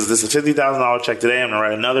 And he says, this is a $50,000 check today. I'm going to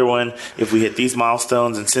write another one if we hit these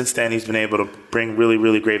milestones. And since then, he's been able to bring really,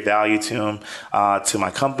 really great value to him, to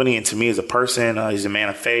my company, and to me as a person. He's a man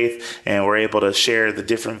of faith, and we're able to share the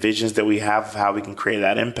different visions that we have of how we can create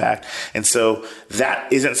that impact. And so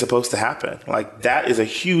that isn't supposed to happen. Like, that is a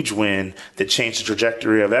huge win that changed the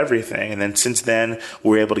trajectory of everything. And then since then,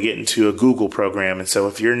 we're able to get into a Google program. And so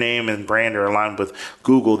if your name and brand are aligned with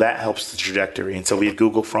Google, that helps the trajectory. And so we have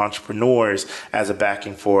Google for Entrepreneurs as a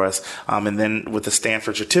backing for us. And then with the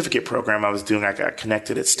Stanford certificate program I got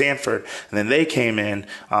connected at Stanford, and then they came in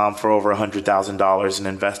for over $100,000 and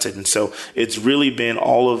invested. And so it's really been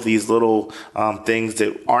all of these little things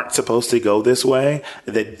that aren't supposed to go this way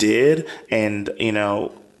that did. And,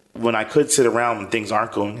 when I could sit around when things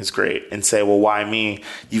aren't going as great and say, well, why me?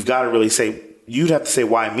 You've got to really say, you'd have to say,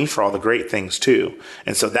 why me for all the great things too?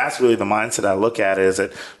 And so that's really the mindset I look at, is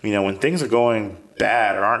that, when things are going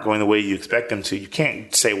bad or aren't going the way you expect them to, you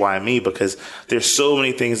can't say why me, because there's so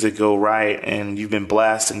many things that go right and you've been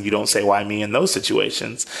blessed, and you don't say why me in those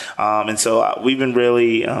situations. And so we've been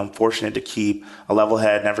really fortunate to keep a level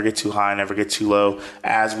head, never get too high, never get too low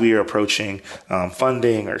as we are approaching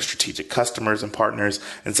funding or strategic customers and partners.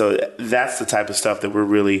 And so that's the type of stuff that we're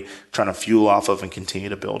really trying to fuel off of and continue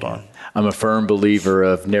to build on. I'm a firm believer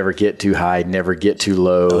of never get too high, never get too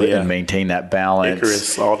low, and maintain that balance.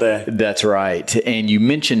 Icarus all day. That's right. And you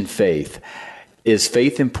mentioned faith. Is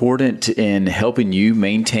faith important in helping you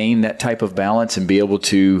maintain that type of balance and be able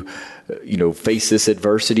to, face this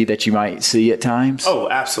adversity that you might see at times? Oh,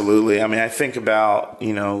 absolutely. I mean, I think about,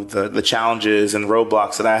 the challenges and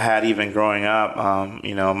roadblocks that I had even growing up.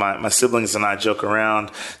 My siblings and I joke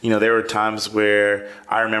around. There were times where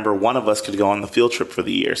I remember one of us could go on the field trip for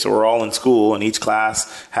the year. So we're all in school and each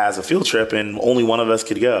class has a field trip and only one of us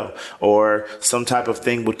could go. Or some type of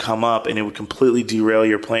thing would come up and it would completely derail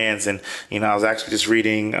your plans. And, I was actually just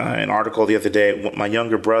reading an article the other day. My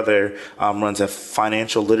younger brother runs a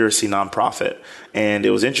financial literacy nonprofit. And it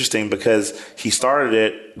was interesting because he started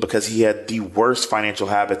it because he had the worst financial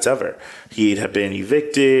habits ever. He had been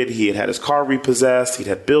evicted. He had his car repossessed. He'd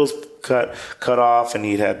had bills cut off, and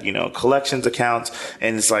he'd had, collections accounts.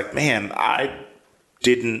 And it's like, man, I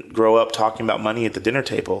didn't grow up talking about money at the dinner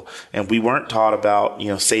table, and we weren't taught about,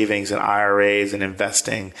 savings and IRAs and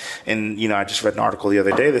investing. And, I just read an article the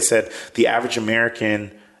other day that said the average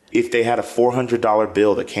American, if they had a $400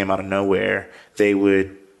 bill that came out of nowhere, they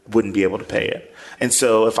wouldn't be able to pay it. And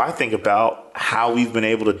so if I think about how we've been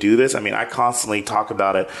able to do this, I mean, I constantly talk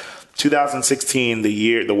about it. 2016,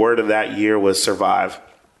 the word of that year was survive.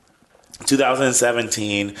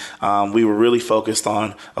 2017, we were really focused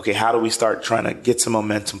on, okay, how do we start trying to get some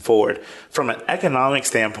momentum forward? From an economic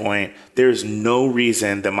standpoint, there's no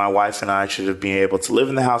reason that my wife and I should have been able to live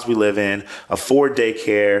in the house we live in, afford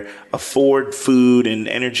daycare, afford food and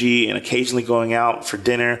energy, and occasionally going out for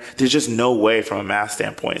dinner. There's just no way from a math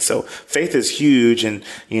standpoint. So faith is huge, and,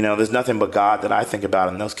 there's nothing but God that I think about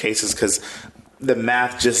in those cases, because the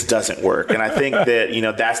math just doesn't work. And I think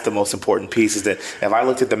that, that's the most important piece, is that if I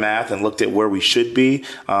looked at the math and looked at where we should be,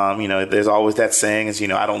 there's always that saying is,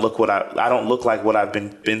 I don't look like what I've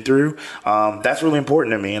been through. That's really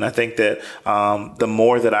important to me. And I think that, the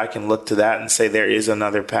more that I can look to that and say, there is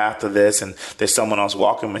another path to this, and there's someone else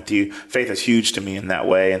walking with you, faith is huge to me in that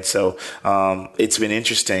way. And so, it's been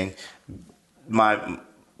interesting.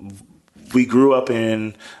 We grew up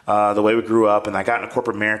in the way we grew up, and I got into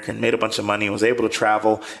corporate America and made a bunch of money and was able to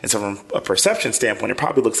travel. And so from a perception standpoint, it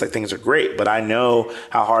probably looks like things are great, but I know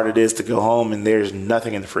how hard it is to go home and there's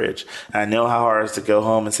nothing in the fridge. And I know how hard it is to go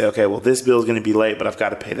home and say, okay, well, this bill is going to be late, but I've got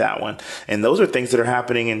to pay that one. And those are things that are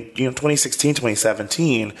happening in 2016,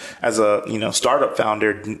 2017 as a startup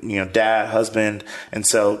founder, dad, husband. And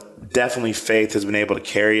so definitely faith has been able to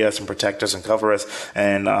carry us and protect us and cover us.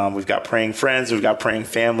 And we've got praying friends, we've got praying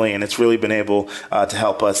family, and it's really been able to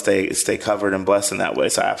help us stay covered and blessed in that way.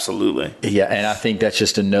 So absolutely. Yeah. And I think that's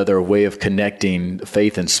just another way of connecting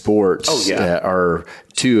faith and sports. Oh, yeah. Are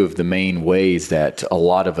two of the main ways that a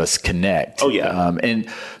lot of us connect. Oh, yeah. And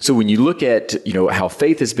so when you look at, how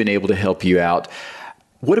faith has been able to help you out,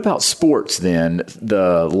 what about sports then?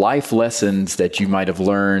 The life lessons that you might have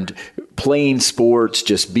learned playing sports,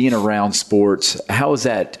 just being around sports, how is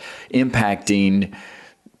that impacting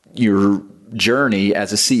your journey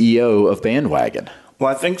as a CEO of Bandwagon? Well,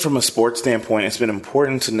 I think from a sports standpoint, it's been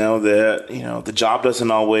important to know that, the job doesn't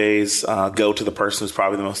always go to the person who's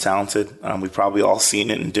probably the most talented. We've probably all seen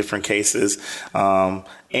it in different cases.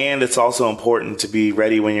 And it's also important to be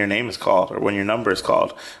ready when your name is called or when your number is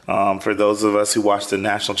called. For those of us who watched the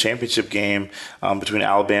national championship game between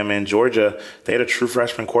Alabama and Georgia, they had a true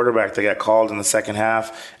freshman quarterback that got called in the second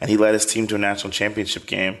half, and he led his team to a national championship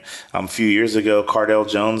game. A few years ago, Cardale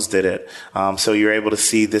Jones did it. So you're able to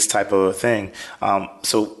see this type of a thing.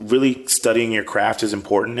 So really studying your craft is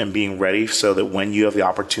important and being ready so that when you have the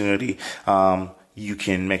opportunity, you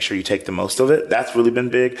can make sure you take the most of it. That's really been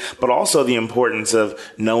big. But also the importance of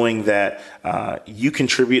knowing that you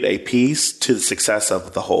contribute a piece to the success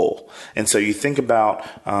of the whole. And so you think about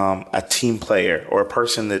a team player or a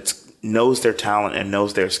person that knows their talent and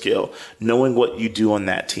knows their skill, knowing what you do on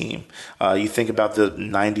that team. You think about the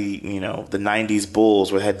 90s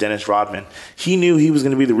Bulls where they had Dennis Rodman. He knew he was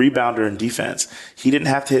going to be the rebounder in defense. He didn't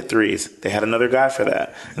have to hit threes. They had another guy for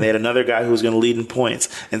that. And they had another guy who was going to lead in points.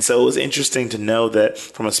 And so it was interesting to know that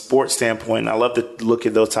from a sports standpoint, and I love to look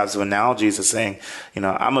at those types of analogies as saying,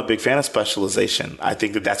 I'm a big fan of specialization. I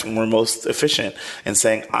think that that's when we're most efficient and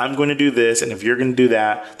saying, I'm going to do this. And if you're going to do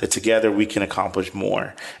that together we can accomplish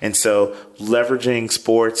more. And so leveraging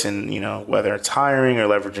sports and, whether it's hiring or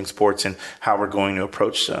leveraging sports and how we're going to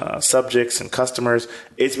approach subjects and customers,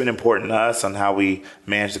 it's been important to us on how we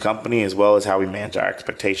manage the company as well as how we manage our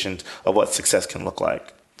expectations of what success can look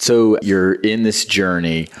like. So you're in this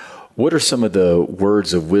journey. What are some of the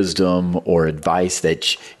words of wisdom or advice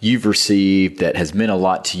that you've received that has meant a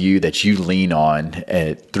lot to you that you lean on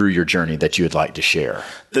through your journey that you would like to share?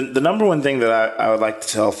 The number one thing that I would like to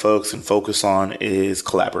tell folks and focus on is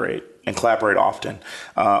collaborate. And collaborate often.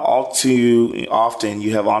 All too often,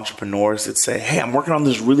 you have entrepreneurs that say, hey, I'm working on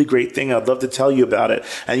this really great thing. I'd love to tell you about it.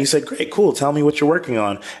 And you say, great, cool. Tell me what you're working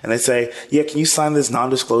on. And they say, yeah, can you sign this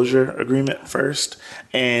non-disclosure agreement first?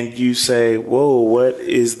 And you say, whoa, what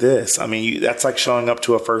is this? I mean, that's like showing up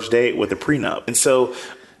to a first date with a prenup. And so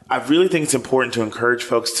I really think it's important to encourage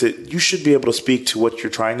folks you should be able to speak to what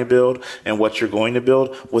you're trying to build and what you're going to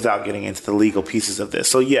build without getting into the legal pieces of this.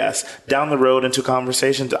 So yes, down the road into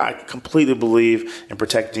conversations, I completely believe in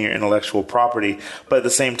protecting your intellectual property. But at the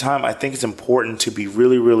same time, I think it's important to be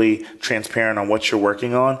really, really transparent on what you're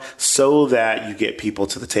working on so that you get people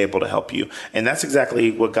to the table to help you. And that's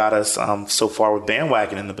exactly what got us so far with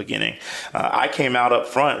Bandwagon in the beginning. I came out up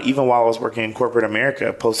front, even while I was working in corporate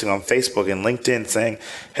America, posting on Facebook and LinkedIn saying,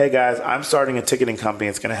 hey guys, I'm starting a ticketing company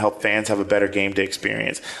that's going to help fans have a better game day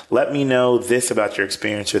experience. Let me know this about your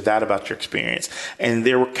experience or that about your experience. And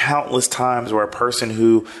there were countless times where a person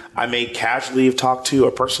who I may casually have talked to,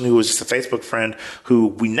 a person who was just a Facebook friend who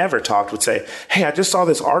we never talked would say, hey, I just saw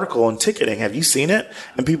this article on ticketing. Have you seen it?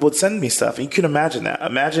 And people would send me stuff. And you can imagine that.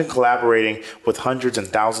 Imagine collaborating with hundreds and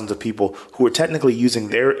thousands of people who are technically using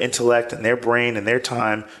their intellect and their brain and their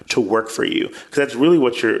time to work for you. Because that's really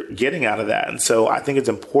what you're getting out of that. And so I think it's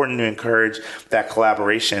important to encourage that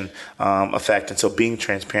collaboration effect. And so being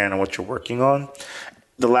transparent on what you're working on.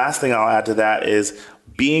 The last thing I'll add to that is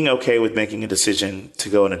being okay with making a decision to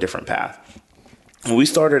go in a different path. When we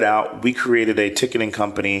started out, we created a ticketing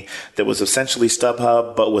company that was essentially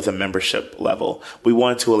StubHub, but with a membership level. We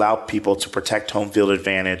wanted to allow people to protect home field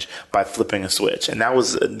advantage by flipping a switch. And that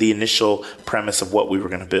was the initial premise of what we were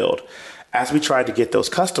going to build. As we tried to get those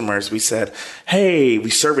customers, we said, hey, we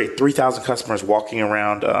surveyed 3,000 customers walking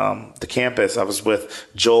around the campus. I was with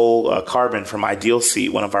Joel Carbon from Ideal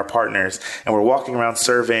Seat, one of our partners, and we're walking around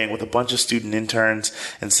surveying with a bunch of student interns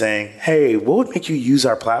and saying, hey, what would make you use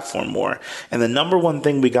our platform more? And the number one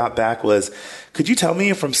thing we got back was, could you tell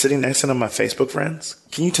me if I'm sitting next to one of my Facebook friends?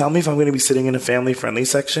 Can you tell me if I'm going to be sitting in a family-friendly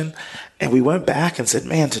section? And we went back and said,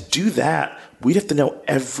 man, to do that, we'd have to know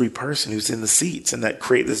every person who's in the seats and that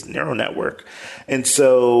create this neural network. And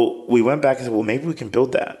so we went back and said, well, maybe we can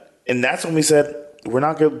build that. And that's when we said, we're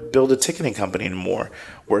not going to build a ticketing company anymore.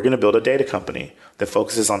 We're going to build a data company that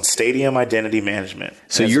focuses on stadium identity management.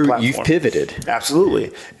 So you've pivoted.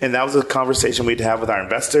 Absolutely. And that was a conversation we had to have with our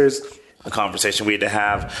investors, a conversation we had to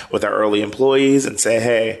have with our early employees and say,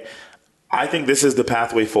 hey, I think this is the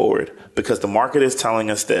pathway forward because the market is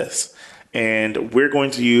telling us this. And we're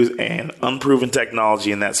going to use an unproven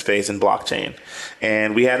technology in that space in blockchain.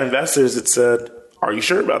 And we had investors that said, are you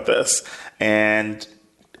sure about this? And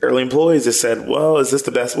early employees that said, well, is this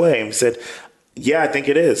the best way? And we said, Yeah, I think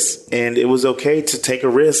it is. And it was okay to take a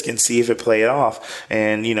risk and see if it played off.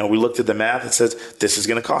 And, we looked at the math and said, this is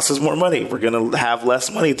going to cost us more money. We're going to have less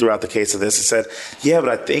money throughout the case of this. And said, yeah, but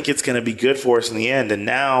I think it's going to be good for us in the end. And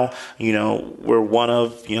now, we're one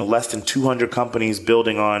of, less than 200 companies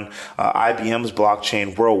building on IBM's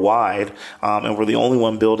blockchain worldwide. And we're the only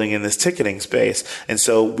one building in this ticketing space. And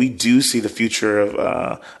so we do see the future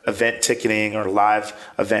of event ticketing or live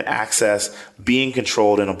event access being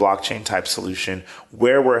controlled in a blockchain type solution,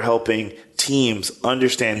 where we're helping teams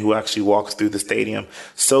understand who actually walks through the stadium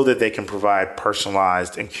so that they can provide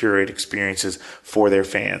personalized and curated experiences for their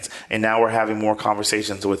fans. And now we're having more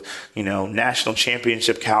conversations with, national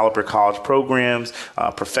championship caliber college programs,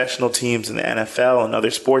 professional teams in the NFL and other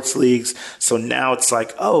sports leagues. So now it's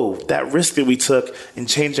like, oh, that risk that we took in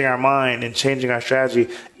changing our mind and changing our strategy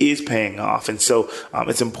is paying off. And so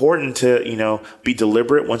it's important to, be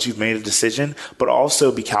deliberate once you've made a decision, but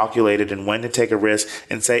also be calculated in when to take a risk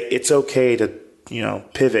and say it's okay to,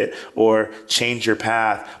 pivot or change your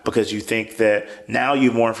path because you think that now you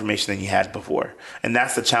have more information than you had before. And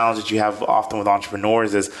that's the challenge that you have often with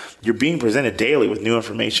entrepreneurs is you're being presented daily with new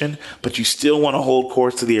information, but you still want to hold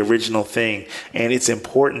course to the original thing. And it's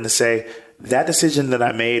important to say, that decision that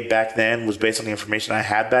I made back then was based on the information I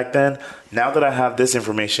had back then. Now that I have this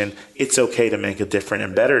information, it's okay to make a different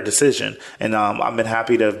and better decision. And I've been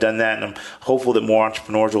happy to have done that. And I'm hopeful that more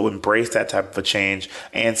entrepreneurs will embrace that type of a change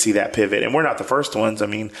and see that pivot. And we're not the first ones. I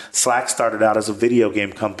mean, Slack started out as a video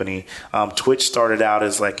game company. Twitch started out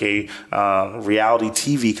as like a reality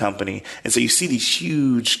TV company. And so you see these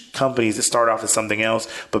huge companies that start off as something else,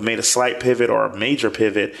 but made a slight pivot or a major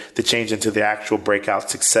pivot to change into the actual breakout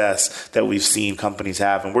success that we've seen companies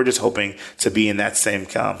have. And we're just hoping to be in that same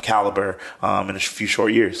caliber in a few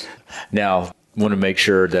short years. Now, I want to make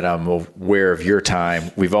sure that I'm aware of your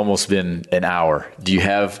time. We've almost been an hour. Do you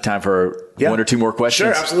have time for one or two more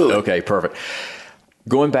questions? Sure, absolutely. Okay, perfect.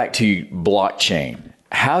 Going back to blockchain,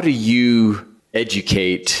 how do you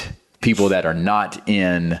educate people that are not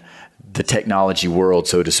in the technology world,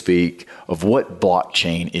 so to speak, of what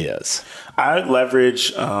blockchain is? I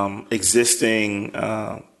leverage existing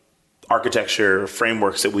architecture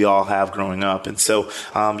frameworks that we all have growing up. And so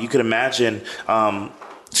you could imagine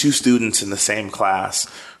two students in the same class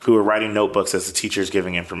who are writing notebooks as the teacher's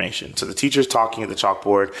giving information. So the teacher's talking at the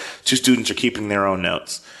chalkboard, two students are keeping their own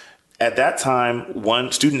notes. At that time,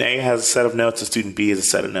 one student A has a set of notes, and student B has a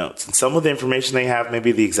set of notes. And some of the information they have may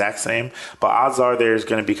be the exact same, but odds are there's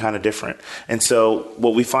going to be kind of different. And so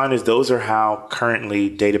what we find is those are how currently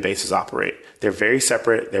databases operate. They're very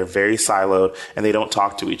separate, they're very siloed, and they don't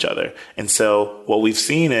talk to each other. And so what we've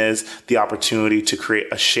seen is the opportunity to create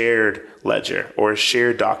a shared ledger or a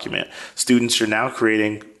shared document. Students are now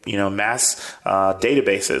creating mass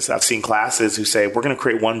databases. I've seen classes who say, we're going to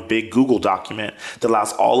create one big Google document that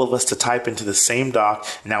allows all of us to type into the same doc.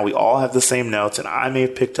 Now we all have the same notes, and I may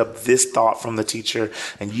have picked up this thought from the teacher,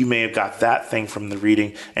 and you may have got that thing from the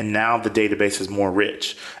reading, and now the database is more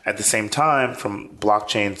rich. At the same time, from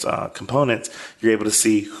blockchain's components, you're able to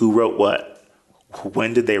see who wrote what,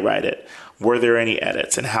 when did they write it, were there any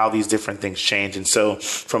edits, and how these different things change. And so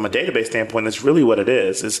from a database standpoint, that's really what it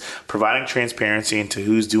is providing transparency into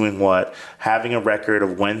who's doing what, having a record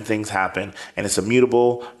of when things happen, and it's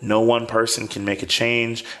immutable. No one person can make a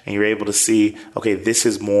change, and you're able to see, okay, this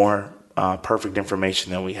is more perfect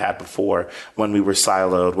information than we had before when we were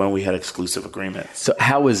siloed, when we had exclusive agreements. So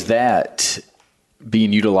how is that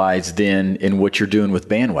being utilized then in what you're doing with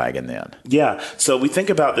Bandwagon then? Yeah. So we think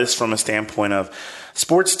about this from a standpoint of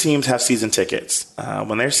sports teams have season tickets.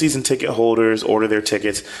 When their season ticket holders order their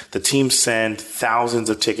tickets, the teams send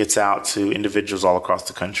thousands of tickets out to individuals all across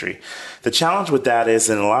the country. The challenge with that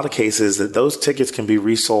is in a lot of cases that those tickets can be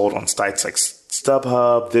resold on sites like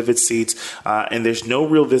StubHub, Vivid Seats, and there's no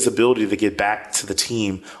real visibility to get back to the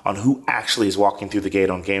team on who actually is walking through the gate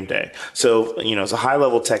on game day. So, as a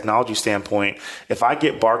high-level technology standpoint, if I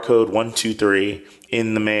get barcode 123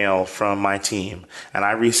 in the mail from my team and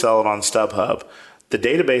I resell it on StubHub, the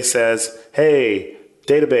database says, hey,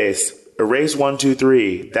 database, erase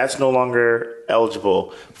 123. That's no longer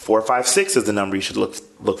eligible. 456 is the number you should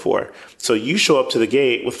look for. So you show up to the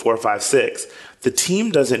gate with 456. The team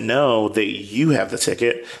doesn't know that you have the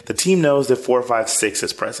ticket. The team knows that 456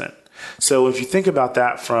 is present. So if you think about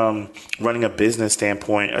that from running a business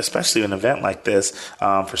standpoint, especially an event like this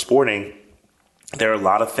for sporting, there are a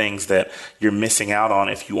lot of things that you're missing out on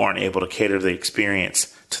if you aren't able to cater the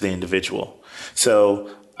experience to the individual. So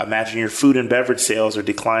imagine your food and beverage sales are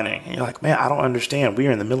declining. And you're like, man, I don't understand. We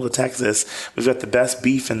are in the middle of Texas. We've got the best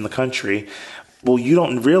beef in the country. Well, you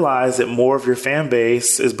don't realize that more of your fan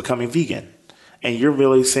base is becoming vegan. And you're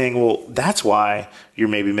really saying, well, that's why you're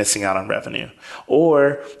maybe missing out on revenue.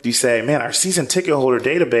 Or do you say, man, our season ticket holder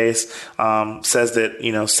database says that,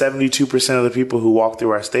 72% of the people who walk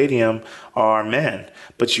through our stadium are men,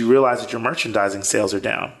 but you realize that your merchandising sales are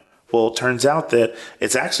down. Well, it turns out that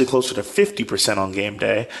it's actually closer to 50% on game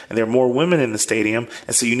day, and there are more women in the stadium,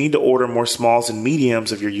 and so you need to order more smalls and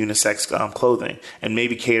mediums of your unisex clothing and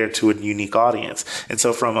maybe cater to a unique audience. And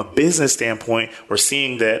so from a business standpoint, we're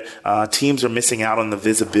seeing that teams are missing out on the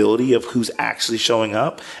visibility of who's actually showing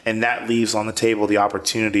up, and that leaves on the table the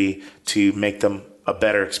opportunity to make them a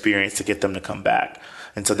better experience to get them to come back.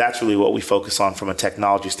 And so that's really what we focus on from a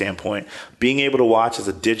technology standpoint. Being able to watch as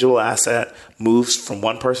a digital asset moves from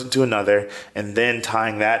one person to another, and then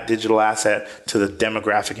tying that digital asset to the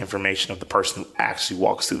demographic information of the person who actually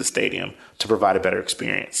walks through the stadium to provide a better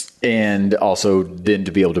experience. And also then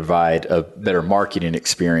to be able to provide a better marketing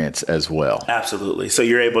experience as well. Absolutely. So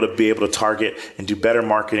you're able to target and do better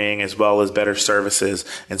marketing as well as better services.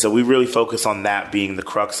 And so we really focus on that being the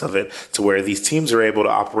crux of it, to where these teams are able to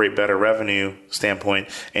operate better revenue standpoint,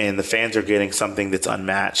 and the fans are getting something that's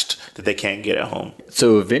unmatched that they can't get at home.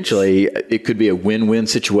 So eventually it could be a win-win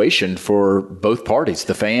situation for both parties,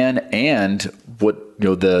 the fan and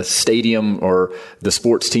the stadium or the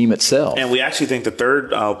sports team itself. And we actually think the third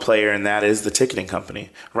player in that is the ticketing company.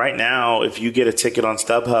 Right now, if you get a ticket on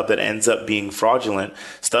StubHub that ends up being fraudulent,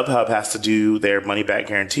 StubHub has to do their money back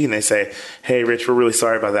guarantee, and they say, hey, Rich, we're really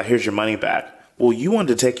sorry about that. Here's your money back. Well, you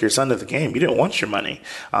wanted to take your son to the game. You didn't want your money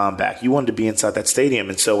back. You wanted to be inside that stadium.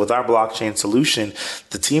 And so with our blockchain solution,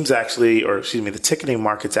 the ticketing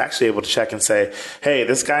market's actually able to check and say, hey,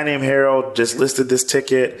 this guy named Harold just listed this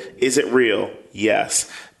ticket. Is it real? Yes.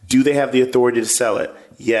 Do they have the authority to sell it?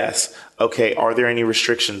 Yes. Okay, are there any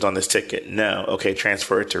restrictions on this ticket? No. Okay,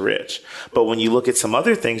 transfer it to Rich. But when you look at some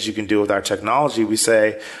other things you can do with our technology, we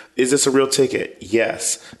say, is this a real ticket?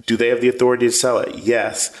 Yes. Do they have the authority to sell it?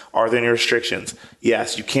 Yes. Are there any restrictions?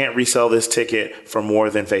 Yes. You can't resell this ticket for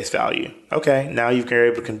more than face value. Okay, now you're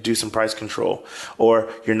able to do some price control.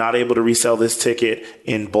 Or you're not able to resell this ticket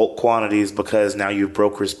in bulk quantities because now you have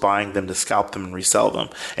brokers buying them to scalp them and resell them.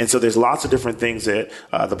 And so there's lots of different things that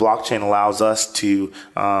the blockchain allows us to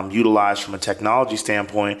utilize from a technology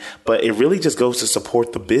standpoint, but it really just goes to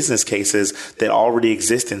support the business cases that already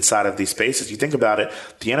exist inside of these spaces. You think about it,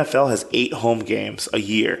 the NFL has 8 home games a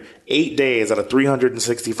year, 8 days out of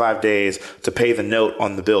 365 days to pay the note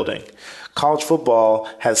on the building. College football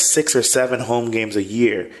has 6 or 7 home games a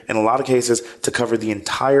year, in a lot of cases to cover the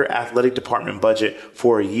entire athletic department budget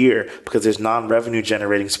for a year, because there's non-revenue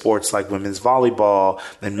generating sports like women's volleyball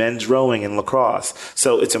and men's rowing and lacrosse.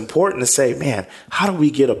 So it's important to say, man, how do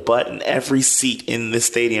we get a butt in every seat in this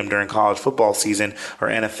stadium during college football season or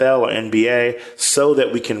NFL or NBA so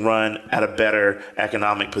that we can run at a better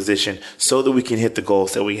economic position, so that we can hit the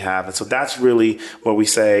goals that we have. And so that's really where we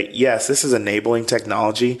say, yes, this is enabling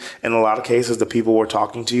technology. And a lot of cases, the people we're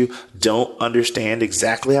talking to don't understand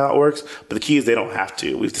exactly how it works, but the key is they don't have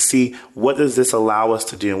to. We have to see, what does this allow us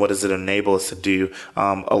to do and what does it enable us to do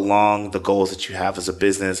along the goals that you have as a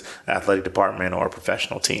business, athletic department, or a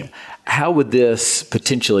professional team. How would this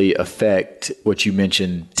potentially affect what you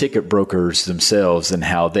mentioned, ticket brokers themselves, and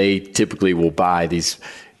how they typically will buy these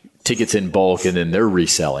tickets in bulk and then they're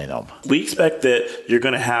reselling them? We expect that you're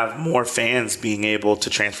going to have more fans being able to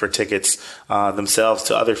transfer tickets themselves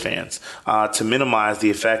to other fans to minimize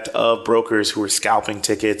the effect of brokers who are scalping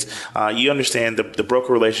tickets. You understand the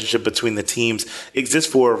broker relationship between the teams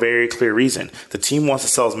exists for a very clear reason. The team wants to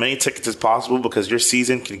sell as many tickets as possible because your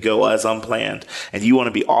season can go as unplanned, and you want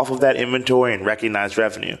to be off of that inventory and recognize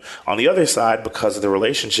revenue. On the other side, because of the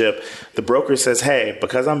relationship, the broker says, hey,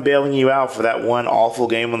 because I'm bailing you out for that one awful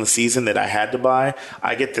game on the season that I had to buy,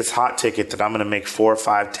 I get this hot ticket that I'm going to make 4,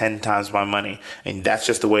 5, 10 times my money. And that's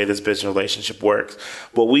just the way this business relationship works.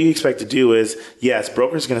 What we expect to do is, yes,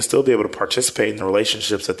 brokers are going to still be able to participate in the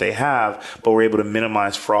relationships that they have, but we're able to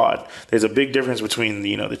minimize fraud. There's a big difference between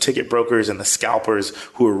the ticket brokers and the scalpers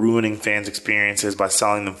who are ruining fans' experiences by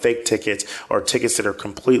selling them fake tickets or tickets that are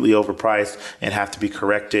completely overpriced and have to be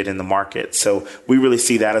corrected in the market. So we really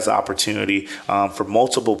see that as an opportunity for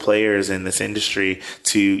multiple players in this industry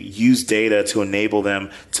to use data to enable them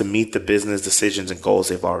to meet the business decisions and goals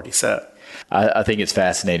they've already set. I think it's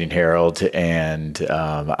fascinating, Harold, and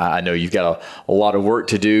I know you've got a lot of work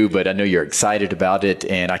to do, but I know you're excited about it,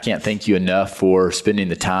 and I can't thank you enough for spending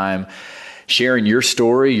the time sharing your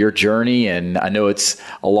story, your journey. And I know it's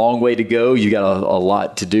a long way to go. You got a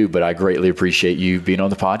lot to do, but I greatly appreciate you being on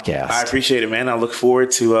the podcast. I appreciate it, man. I look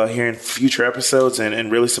forward to hearing future episodes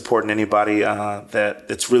and really supporting anybody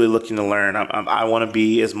that's really looking to learn. I want to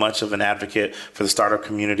be as much of an advocate for the startup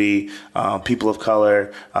community, people of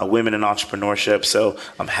color, women in entrepreneurship. So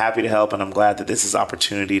I'm happy to help, and I'm glad that this is an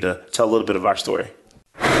opportunity to tell a little bit of our story.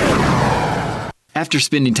 After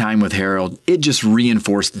spending time with Harold, it just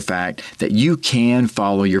reinforced the fact that you can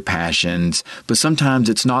follow your passions, but sometimes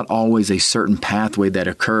it's not always a certain pathway that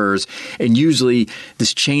occurs. And usually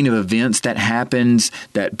this chain of events that happens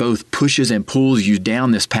that both pushes and pulls you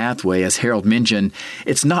down this pathway, as Harold mentioned,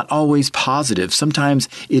 it's not always positive. Sometimes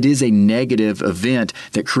it is a negative event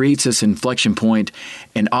that creates this inflection point.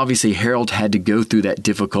 And obviously Harold had to go through that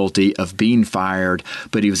difficulty of being fired,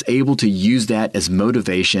 but he was able to use that as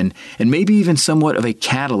motivation and maybe even somewhat of a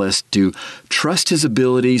catalyst to trust his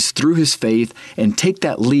abilities through his faith and take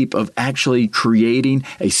that leap of actually creating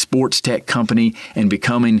a sports tech company and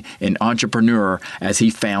becoming an entrepreneur as he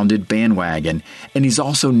founded Bandwagon. And he's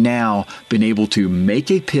also now been able to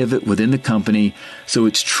make a pivot within the company, so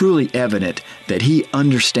it's truly evident that he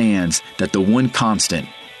understands that the one constant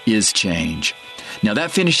is change. Now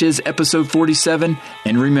that finishes episode 47,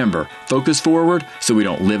 and remember, focus forward so we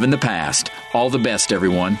don't live in the past. All the best,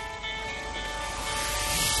 everyone.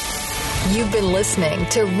 You've been listening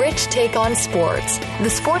to Rich Take on Sports, the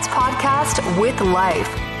sports podcast with life.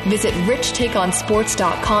 Visit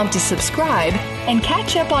richtakeonsports.com to subscribe and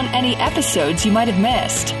catch up on any episodes you might have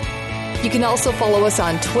missed. You can also follow us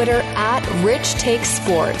on Twitter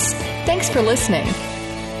 @RichTakeSports. Thanks for listening.